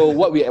 So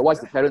what we advise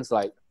the parents,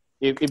 like,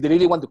 if they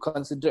really want to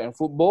concentrate on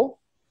football,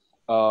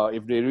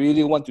 if they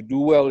really want to do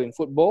well in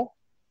football,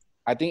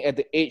 I think at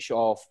the age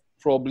of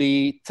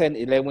probably 10,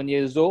 11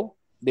 years old,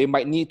 they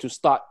might need to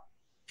start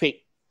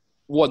pick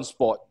one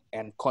sport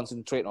and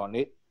concentrate on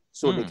it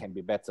so they can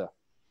be better.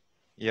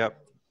 Yep.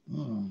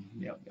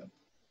 Yeah, yeah.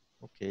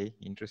 Okay,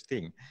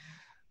 interesting.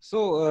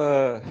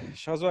 So,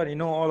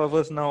 Shazwan, all of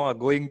us now are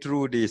going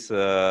through this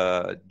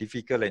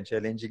difficult and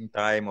challenging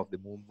time of the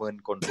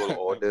movement control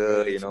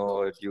order, Very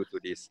difficult. due to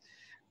this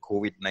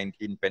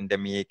COVID-19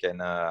 pandemic.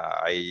 And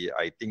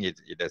I think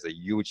it has a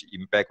huge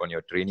impact on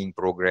your training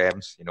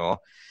programs,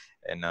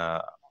 and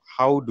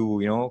how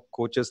do,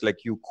 coaches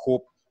like you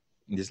cope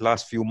in these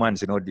last few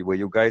months? Were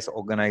you guys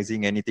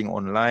organizing anything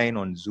online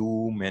on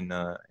Zoom and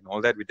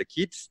all that with the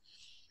kids?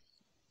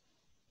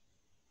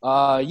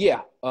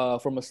 Yeah.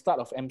 From the start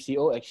of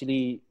MCO,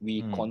 actually,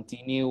 we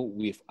continue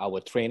with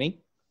our training.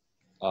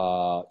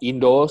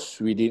 Indoors,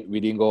 we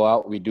didn't go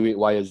out. We do it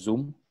via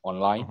Zoom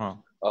online.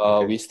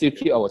 Okay. We still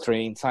keep our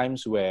training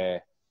times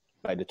where,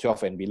 like the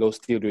 12 and below,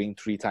 still doing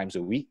 3 times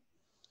a week,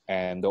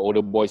 and the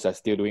older boys are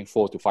still doing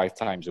 4 to 5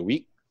 times a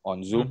week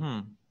on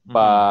Zoom.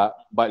 But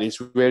it's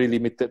very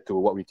limited to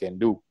what we can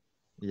do.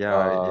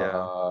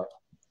 Yeah.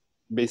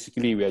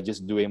 Basically, we are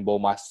just doing ball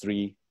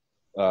mastery,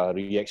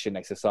 reaction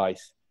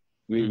exercise.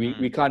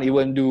 We can't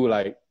even do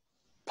like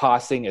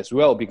passing as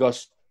well,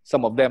 because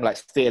some of them like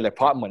stay in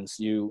apartments.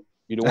 You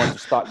don't want to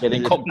start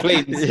getting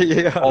complaints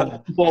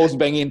of balls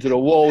banging into the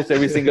walls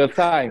every single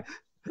time.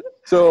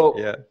 So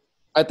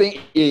I think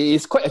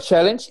it's quite a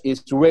challenge.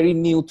 It's very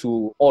new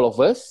to all of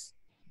us,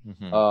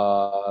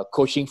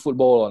 coaching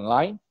football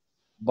online.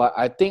 But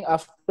I think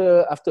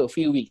after a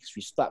few weeks,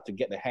 we start to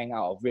get the hang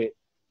out of it.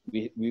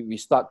 We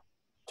start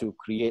to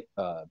create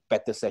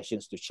better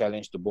sessions to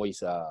challenge the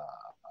boys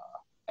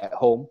at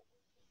home.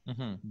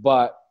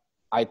 But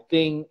I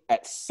think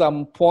at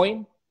some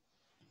point,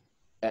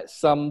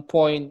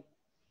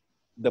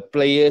 the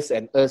players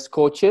and us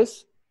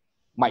coaches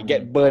might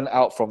get burned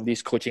out from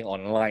this coaching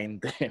online.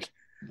 Then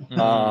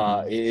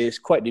it is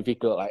quite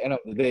difficult. Like end of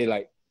the day,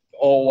 like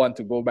all want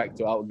to go back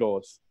to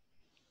outdoors.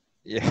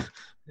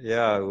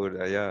 I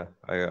would.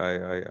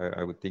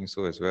 I would think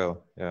so as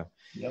well. Yeah.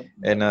 Yep.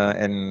 And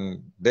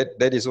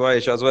that is why,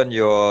 Shazwan,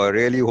 you're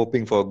really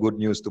hoping for good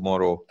news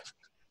tomorrow.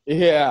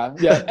 Yeah.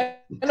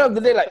 End of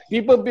the day, like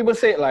people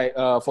say like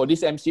for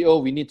this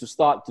MCO, we need to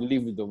start to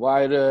live with the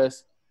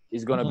virus.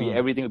 It's gonna be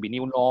everything will be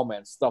new norm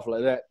and stuff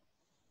like that.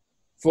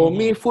 For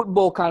me,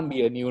 football can't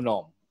be a new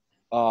norm.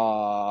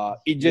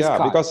 It just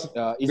can't.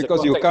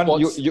 Because you can't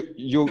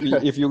you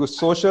if you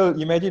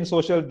imagine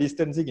social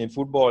distancing in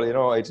football,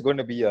 it's going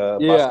to be a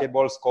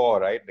basketball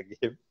score, right? The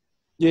game.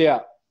 Yeah.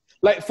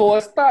 Like for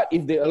a start,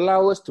 if they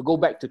allow us to go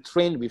back to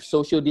train with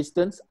social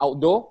distance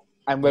outdoor,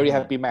 I'm very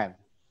happy, man,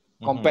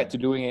 compared to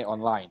doing it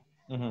online.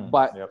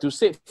 But to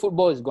say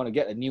football is going to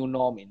get a new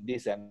norm in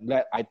this and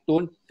that, I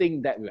don't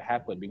think that will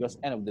happen, because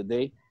end of the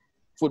day,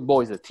 football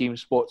is a team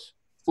sports.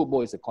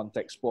 Football is a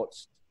contact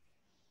sports.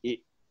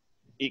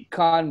 It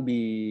can't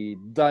be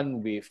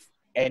done with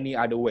any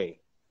other way.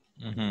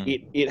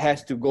 It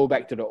has to go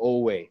back to the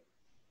old way.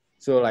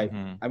 So like,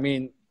 I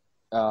mean,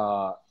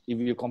 if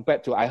you compare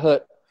to, I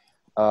heard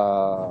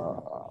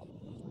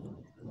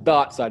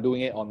darts are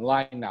doing it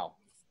online now.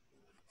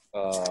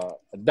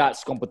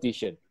 Darts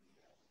competition.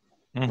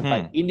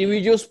 Like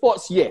individual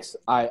sports, yes,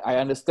 I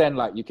understand.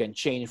 Like you can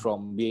change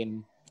from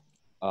being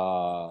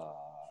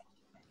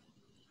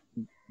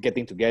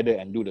getting together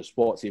and do the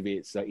sports if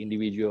it's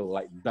individual,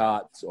 like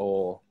darts,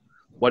 or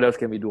what else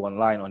can we do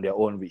online on their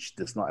own, which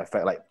does not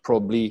affect, like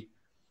probably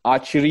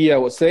archery. I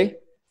would say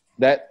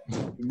that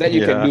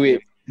you can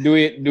do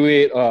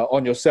it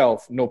on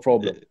yourself, no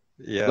problem.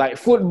 Like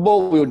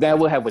football will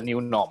never have a new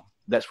norm,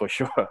 that's for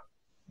sure.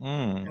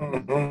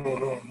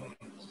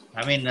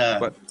 I mean,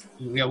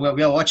 we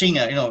are watching,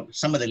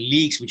 some of the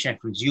leagues which have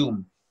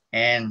resumed,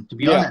 and to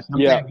be honest,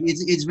 sometimes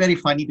it's very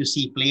funny to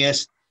see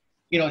players.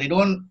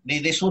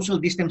 They social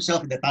distance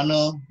themselves in the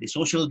tunnel. They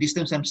social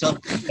distance themselves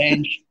on the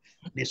bench.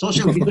 They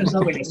social distance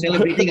themselves when they're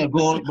celebrating a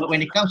goal. But when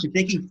it comes to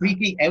taking free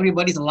kick,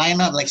 everybody's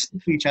lined up like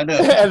stick to each other.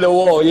 And the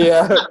wall,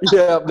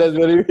 that's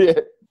very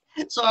weird.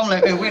 So I'm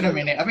like, hey, wait a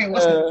minute. I mean,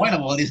 what's the point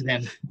of all this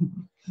then?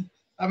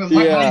 I mean,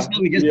 might as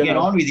well we just get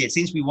on with it,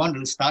 since we want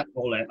to start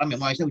all that. I mean,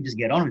 might as well we just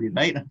get on with it,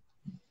 right?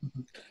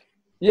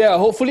 Yeah,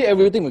 hopefully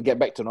everything will get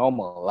back to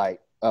normal.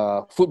 Like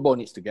football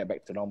needs to get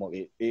back to normal.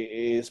 It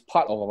is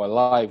part of our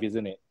life,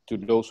 isn't it? To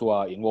those who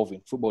are involved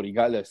in football,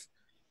 regardless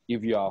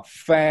if you are a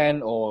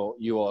fan or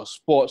you are a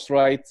sports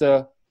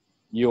writer,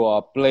 you are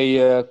a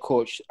player,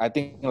 coach. I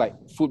think like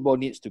football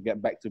needs to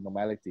get back to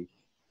normality.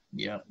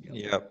 Yeah.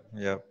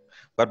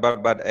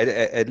 But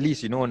at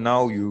least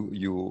now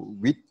you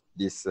with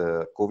this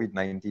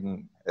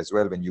COVID-19 as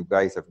well, when you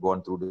guys have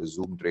gone through the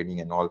Zoom training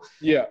and all.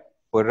 Yeah.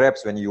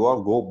 Perhaps when you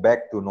all go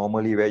back to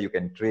normally where you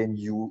can train,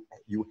 you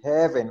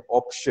have an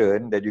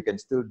option that you can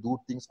still do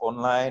things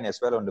online as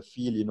well on the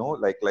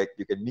field, like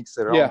you can mix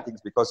around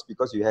things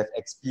because you have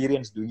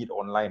experience doing it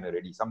online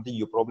already, something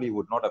you probably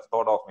would not have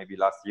thought of maybe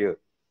last year,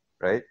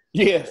 right?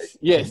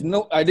 Yes.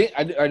 No, I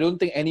don't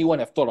think anyone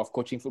have thought of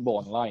coaching football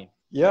online.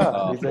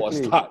 Yeah,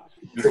 exactly.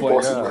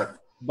 For a start.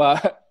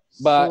 But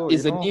so,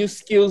 it's the new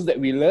skills that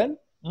we learn.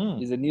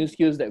 It's the new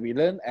skills that we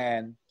learn,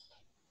 and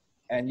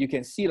you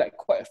can see like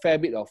quite a fair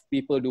bit of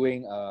people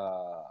doing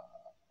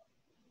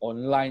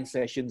online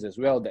sessions as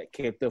well that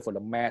cater for the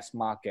mass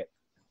market.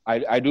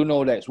 I do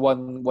know there's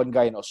one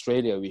guy in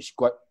Australia which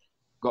got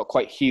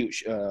quite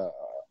huge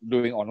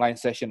doing online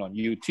session on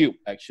YouTube.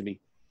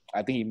 Actually,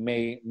 I think he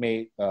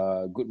made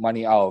good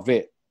money out of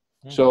it.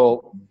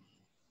 So,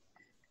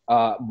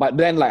 but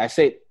then, like I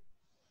said,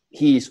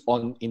 he's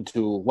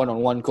into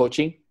one-on-one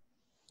coaching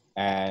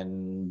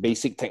and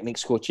basic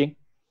techniques coaching.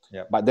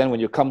 Yeah. But then when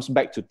you comes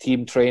back to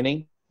team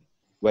training,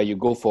 where you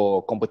go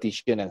for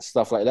competition and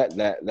stuff like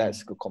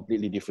that's a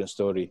completely different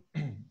story.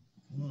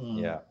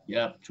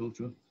 Yeah,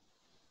 true.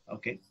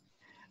 Okay.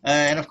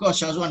 And of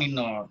course,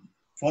 Shazwan,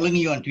 following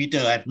you on Twitter,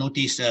 I've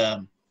noticed,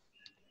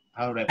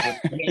 how do I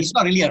put it? It's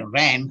not really a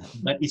rant,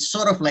 but it's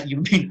sort of like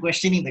you've been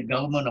questioning the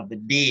government of the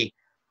day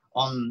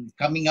on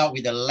coming out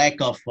with a lack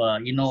of,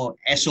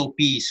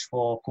 SOPs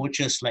for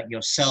coaches like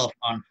yourself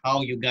on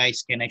how you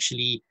guys can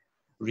actually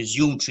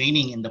resume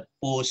training in the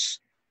post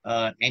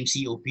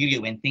MCO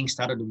period when things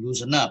started to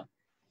loosen up.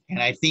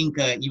 And I think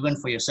even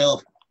for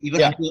yourself,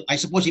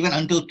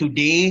 until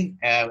today,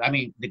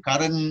 the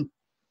current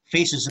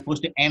phase is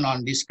supposed to end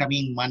on this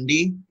coming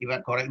Monday,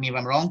 correct me if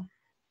I'm wrong.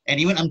 And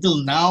even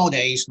until now,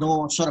 there is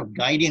no sort of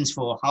guidance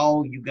for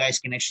how you guys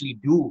can actually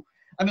do.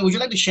 Would you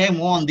like to share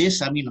more on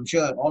this? I'm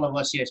sure all of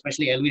us here,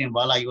 especially Elwin and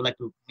Bala, you would like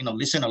to,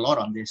 listen a lot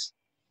on this.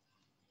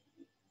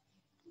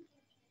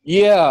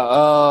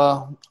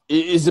 Yeah,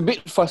 it's a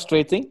bit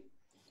frustrating,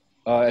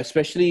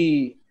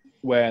 especially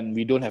when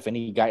we don't have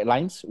any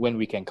guidelines, when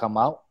we can come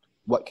out,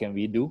 what can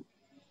we do?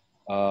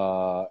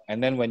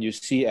 And then when you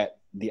see at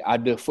the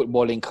other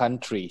footballing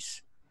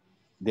countries,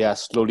 they are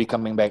slowly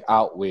coming back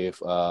out with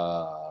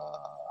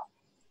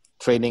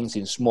trainings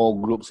in small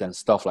groups and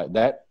stuff like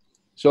that.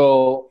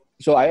 So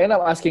I end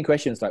up asking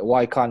questions like,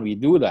 why can't we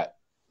do that?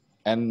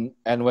 And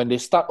when they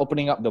start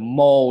opening up the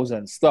malls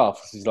and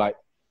stuff, it's like,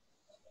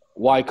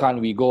 why can't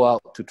we go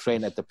out to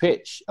train at the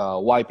pitch?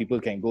 Why people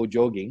can go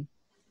jogging?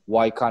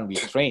 Why can't we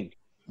train?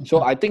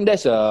 So I think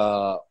that's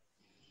the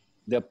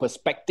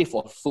perspective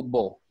of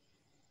football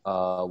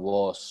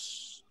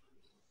was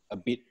a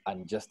bit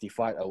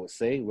unjustified, I would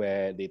say,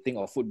 where they think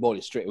of football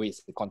is straight away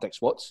it's the contact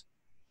sports,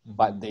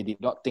 but they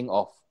did not think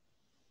of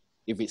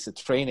if it's a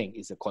training,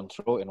 it's a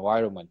controlled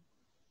environment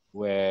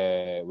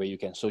where you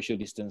can social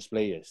distance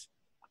players.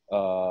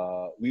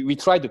 We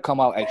tried to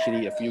come out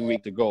actually a few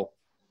weeks ago.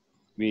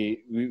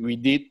 We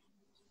did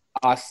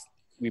ask,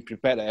 we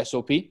prepared a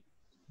SOP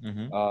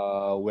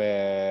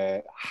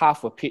where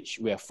half a pitch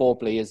we have 4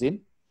 players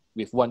in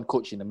with 1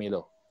 coach in the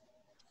middle.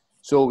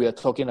 So we are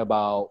talking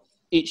about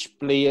each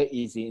player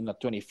is in a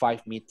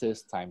 25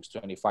 meters times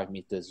 25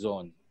 meters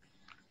zone.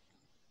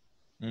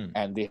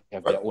 And they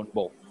have their own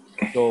ball.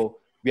 So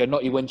we are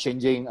not even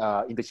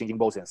interchanging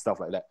balls and stuff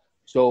like that.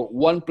 So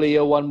 1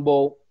 player, 1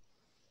 ball.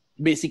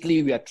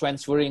 Basically, we are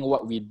transferring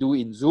what we do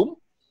in Zoom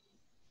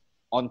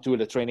onto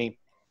the training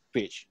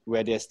pitch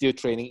where they're still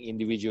training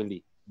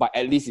individually, but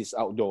at least it's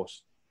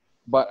outdoors.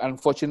 But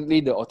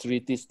unfortunately, the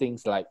authorities think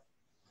like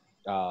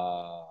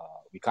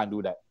we can't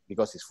do that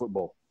because it's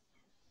football.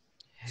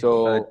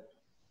 So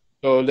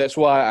that's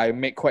why I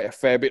make quite a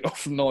fair bit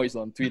of noise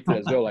on Twitter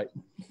as well. Like,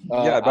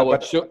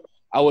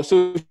 our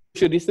social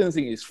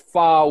distancing is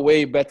far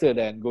way better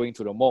than going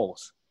to the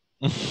malls.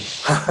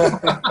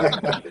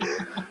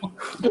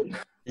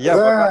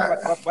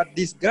 But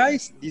these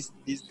guys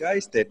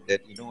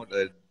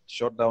that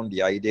shot down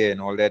the idea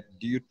and all that.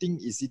 Do you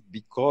think is it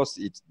because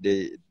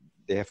they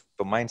have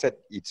a mindset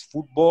it's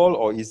football,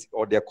 or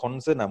their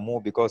concern are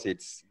more because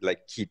it's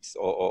like kids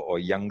or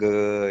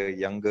younger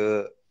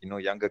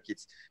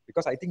kids?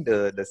 Because I think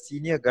the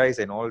senior guys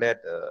and all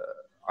that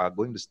are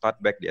going to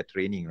start back their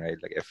training, right?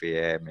 Like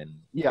FAM and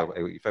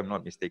if I'm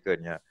not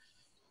mistaken, yeah.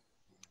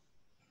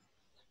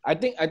 I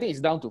think it's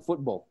down to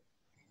football.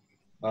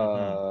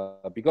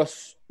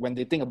 Because when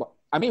they think about,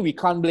 we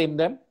can't blame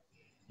them,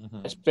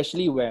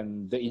 especially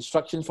when the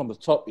instructions from the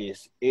top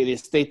it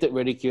is stated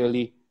very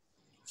clearly,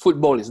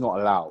 football is not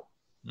allowed.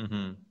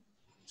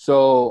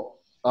 So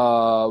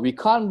we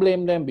can't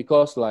blame them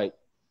because like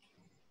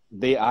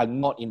they are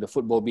not in the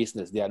football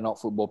business. They are not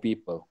football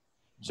people.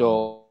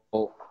 So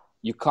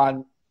you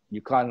can't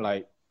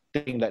like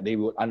think that they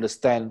would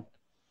understand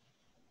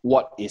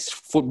what is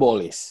football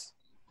is.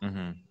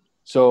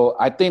 So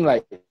I think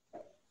like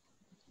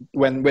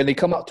when they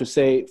come out to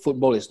say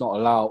football is not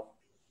allowed,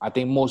 I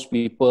think most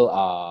people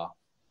are,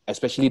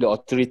 especially the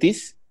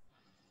authorities,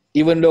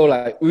 even though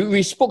like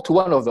we spoke to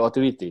one of the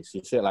authorities,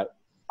 he said like,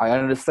 I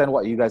understand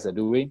what you guys are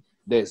doing.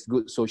 There's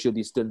good social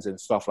distance and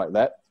stuff like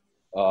that.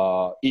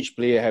 Each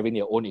player having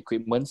their own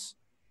equipments.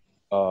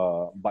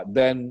 But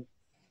then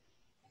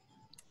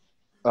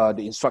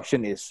the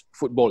instruction is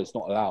football is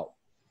not allowed.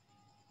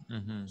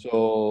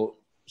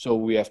 So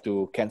we have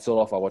to cancel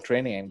off our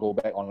training and go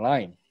back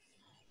online.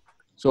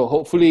 So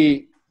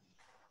hopefully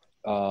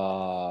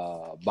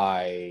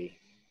by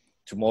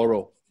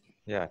tomorrow.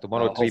 Yeah,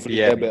 tomorrow 3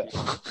 p.m.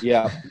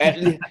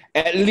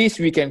 At least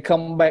we can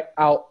come back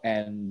out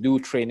and do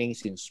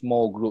trainings in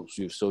small groups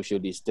with social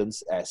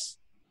distance as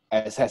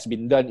has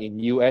been done in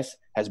US,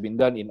 has been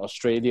done in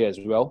Australia as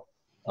well.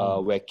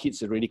 where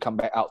kids already come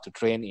back out to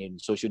train in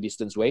social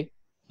distance way,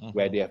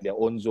 where they have their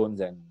own zones,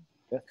 and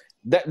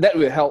that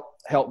will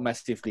help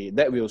massively.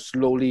 That will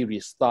slowly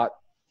restart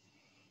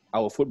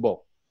our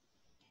football.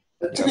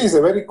 Actually, it's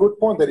a very good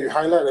point that you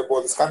highlight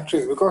about these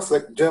countries, because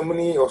like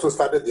Germany also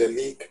started their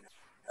league,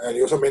 and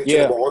you also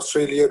mentioned about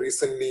Australia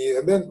recently.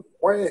 And then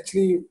why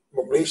actually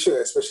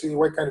Malaysia, especially,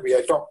 why can't we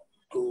adopt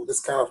to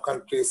this kind of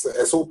countries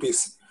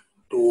SOPs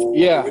to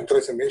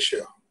interest in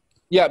Asia?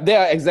 Yeah, there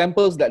are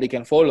examples that they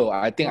can follow.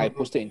 I think I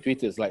posted in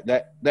Twitter like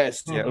that.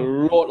 There's a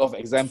lot of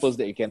examples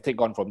that you can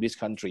take on from these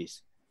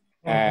countries,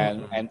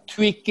 and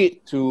tweak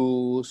it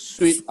to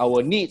suit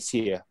our needs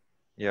here.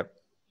 Yep.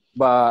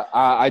 But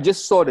I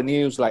just saw the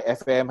news like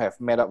FM have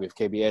met up with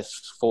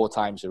KBS 4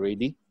 times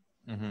already.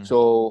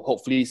 So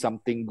hopefully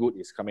something good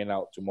is coming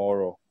out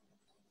tomorrow.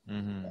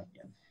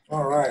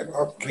 All right.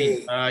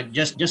 Okay.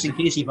 Just in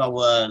case if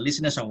our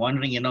listeners are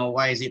wondering,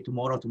 why is it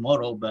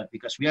tomorrow? But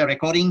because we are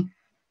recording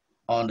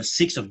on the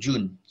 6th of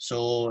June.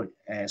 So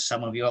as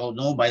some of you all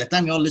know, by the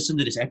time you all listen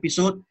to this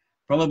episode,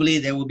 probably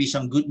there will be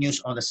some good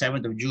news on the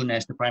 7th of June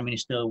as the Prime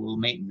Minister will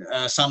make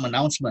some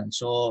announcement.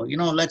 So,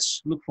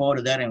 let's look forward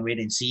to that and wait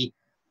and see.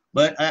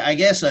 But I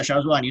guess,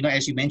 Shazwan,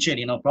 as you mentioned,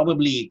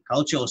 probably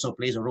culture also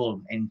plays a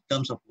role in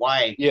terms of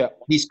why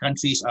these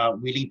countries are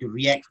willing to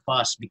react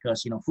fast,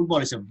 because,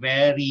 football is a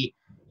very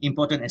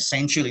important,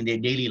 essential in their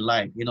daily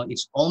life.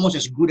 It's almost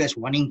as good as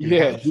wanting to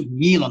have a good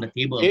meal on the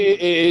table.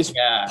 It is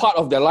part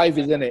of their life,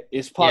 isn't it?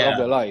 It's part of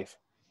their life.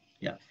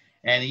 Yeah.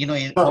 And,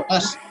 for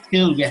us,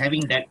 still we're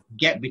having that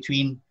gap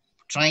between,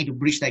 trying to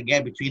bridge that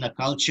gap between a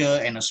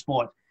culture and a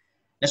sport.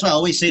 That's why I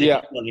always say to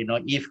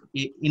people, if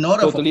in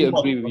order for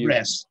football to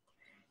progress,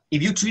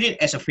 if you treat it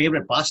as a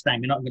favorite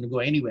pastime, you're not going to go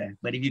anywhere.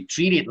 But if you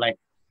treat it like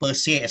per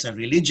se as a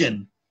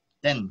religion,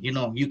 then,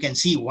 you can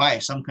see why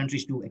some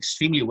countries do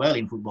extremely well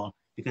in football,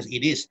 because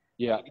it is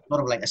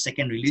sort of like a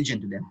second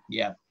religion to them.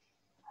 Yeah.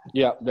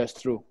 Yeah, that's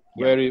true.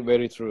 Very,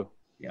 very true.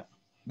 Yeah.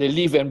 They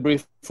live and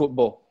breathe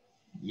football.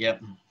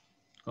 Yep.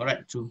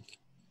 Correct. True.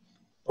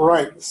 All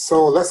right.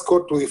 So let's go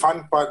to the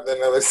fun part, then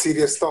a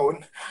serious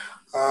tone.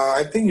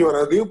 I think you're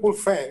a Liverpool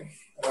fan.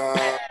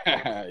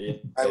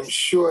 I'm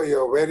sure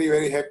you're very,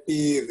 very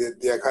happy that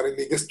they are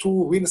currently just 2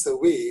 wins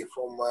away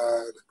from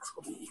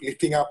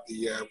lifting up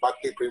the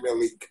Barclays Premier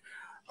League.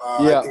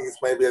 I think it's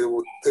maybe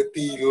about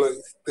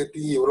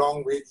 30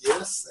 long wait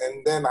years.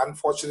 And then,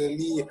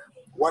 unfortunately,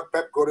 what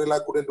Pep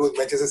Guardiola couldn't do with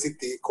Manchester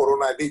City,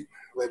 Corona did,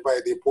 whereby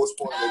they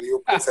postponed the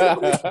Liverpool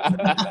celebration.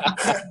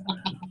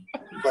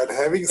 But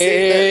having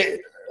said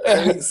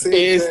that,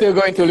 it's still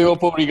going to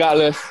Liverpool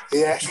regardless.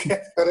 Yes,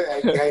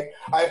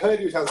 I heard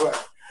you, Shazwan.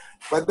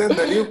 But then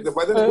the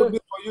good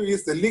news for you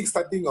is the league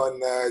starting on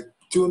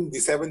June the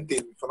 17th,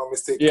 if I'm not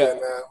mistaken.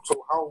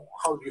 So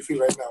how do you feel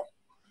right now?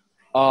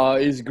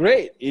 It's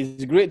great.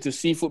 It's great to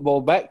see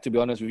football back, to be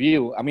honest with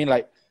you. I mean,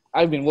 like,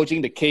 I've been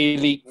watching the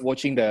K-League,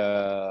 watching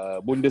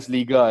the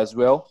Bundesliga as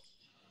well.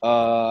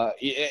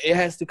 It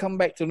has to come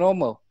back to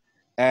normal.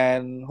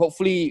 And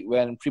hopefully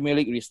when Premier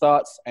League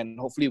restarts, and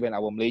hopefully when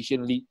our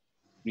Malaysian league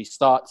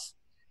restarts,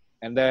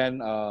 and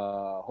then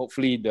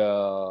hopefully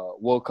the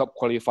World Cup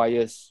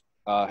qualifiers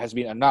has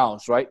been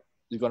announced, right?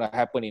 It's going to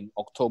happen in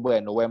October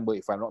and November,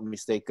 if I'm not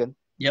mistaken.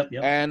 Yep.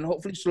 And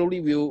hopefully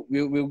slowly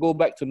we'll go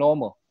back to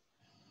normal.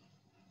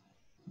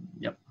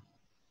 Yep.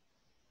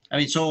 I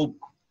mean, so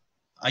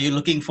are you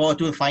looking forward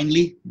to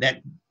finally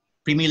that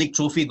Premier League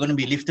trophy going to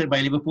be lifted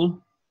by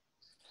Liverpool?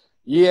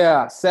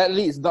 Yeah,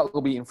 sadly it's not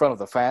going to be in front of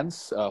the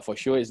fans. For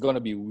sure, it's going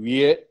to be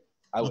weird.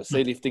 I would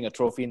say lifting a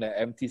trophy in an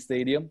empty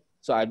stadium.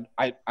 So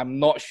I'm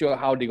not sure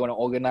how they're going to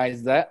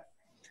organize that.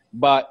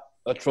 But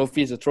a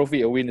trophy is a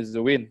trophy, a win is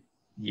a win.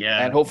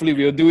 Yeah. And hopefully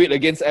we'll do it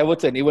against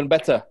Everton, even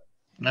better.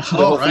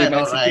 Hopefully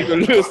Man City will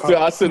lose to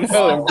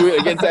Arsenal and do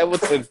it against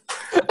Everton.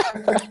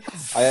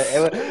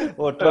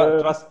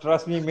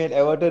 Trust me, mate.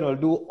 Everton will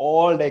do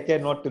all they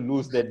can not to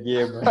lose that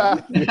game.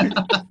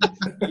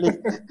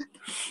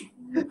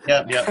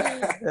 Yeah.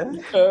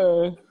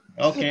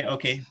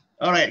 Okay.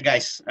 All right,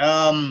 guys.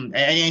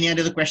 Any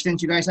other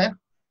questions you guys have?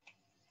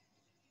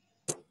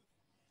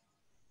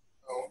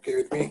 Okay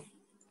with me.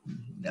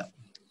 Yeah.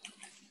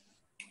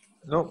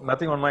 No,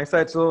 nothing on my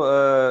side. So,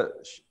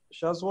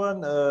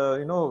 Shazwan,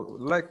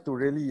 like to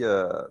really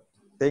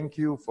thank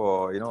you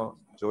for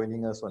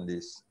joining us on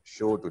this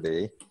show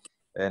today,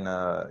 and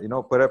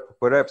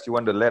perhaps you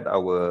want to let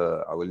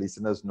our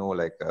listeners know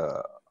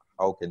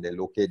how can they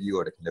locate you,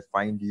 or can they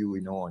find you,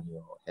 on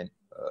your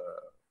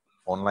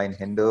online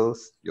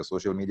handles, your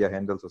social media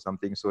handles or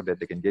something, so that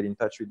they can get in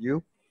touch with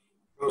you.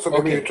 So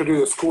maybe introduce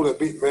your school a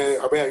bit. Where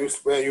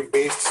are you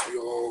based?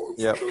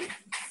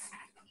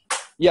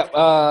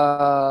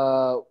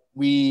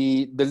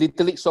 The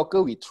Little League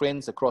Soccer, we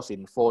trains across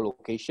in 4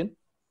 locations.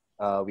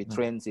 We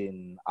trains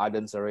in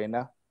Ardens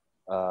Arena,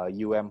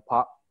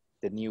 Park,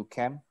 the new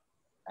camp,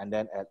 and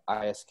then at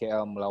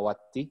ISKL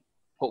Melawati.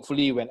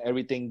 Hopefully, when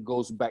everything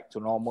goes back to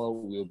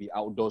normal, we'll be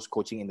outdoors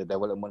coaching in the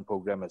development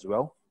program as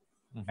well.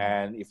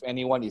 And if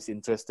anyone is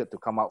interested to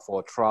come out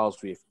for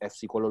trials with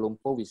FC Kuala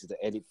Lumpur, which is the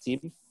elite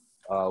team,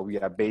 we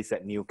are based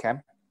at New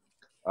Camp.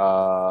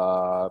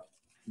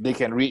 They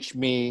can reach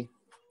me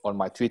on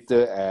my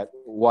Twitter at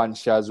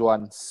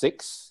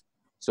Shazwan6.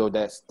 So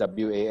that's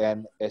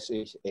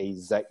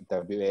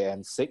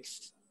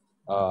WANSHAZWAN6.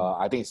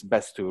 I think it's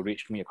best to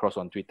reach me across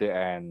on Twitter,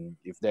 and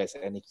if there's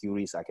any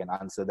queries, I can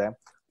answer them.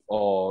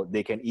 Or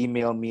they can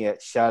email me at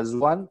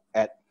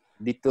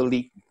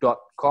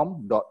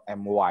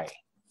shazwan@littleleague.com.my.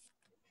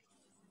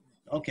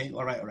 Okay,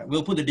 all right.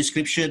 We'll put the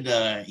description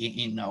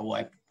in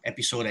our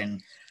episode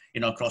and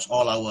across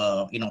all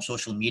our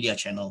social media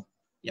channel.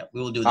 Yeah,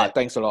 we will do that.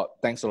 Thanks a lot.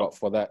 Thanks a lot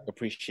for that.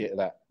 Appreciate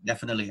that.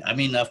 Definitely. I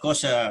mean, of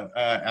course,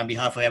 on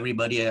behalf of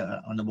everybody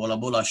on the Bola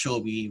Bola show,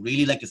 we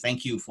really like to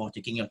thank you for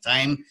taking your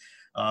time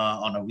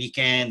on a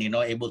weekend,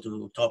 able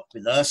to talk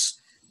with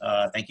us.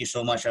 Thank you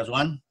so much,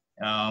 Shazwan.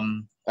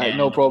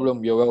 No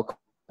problem. You're welcome.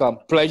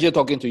 Pleasure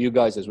talking to you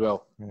guys as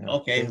well. Yeah.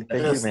 Okay. Thank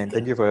you, man.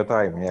 Thank you for your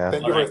time. Yeah.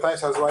 Thank you for your time,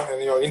 Shazwan,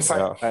 and your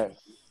insight. Yeah.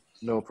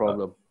 No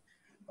problem.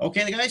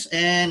 Okay, guys.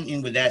 And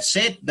with that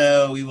said,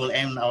 we will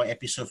end our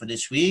episode for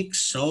this week.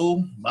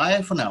 So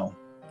bye for now.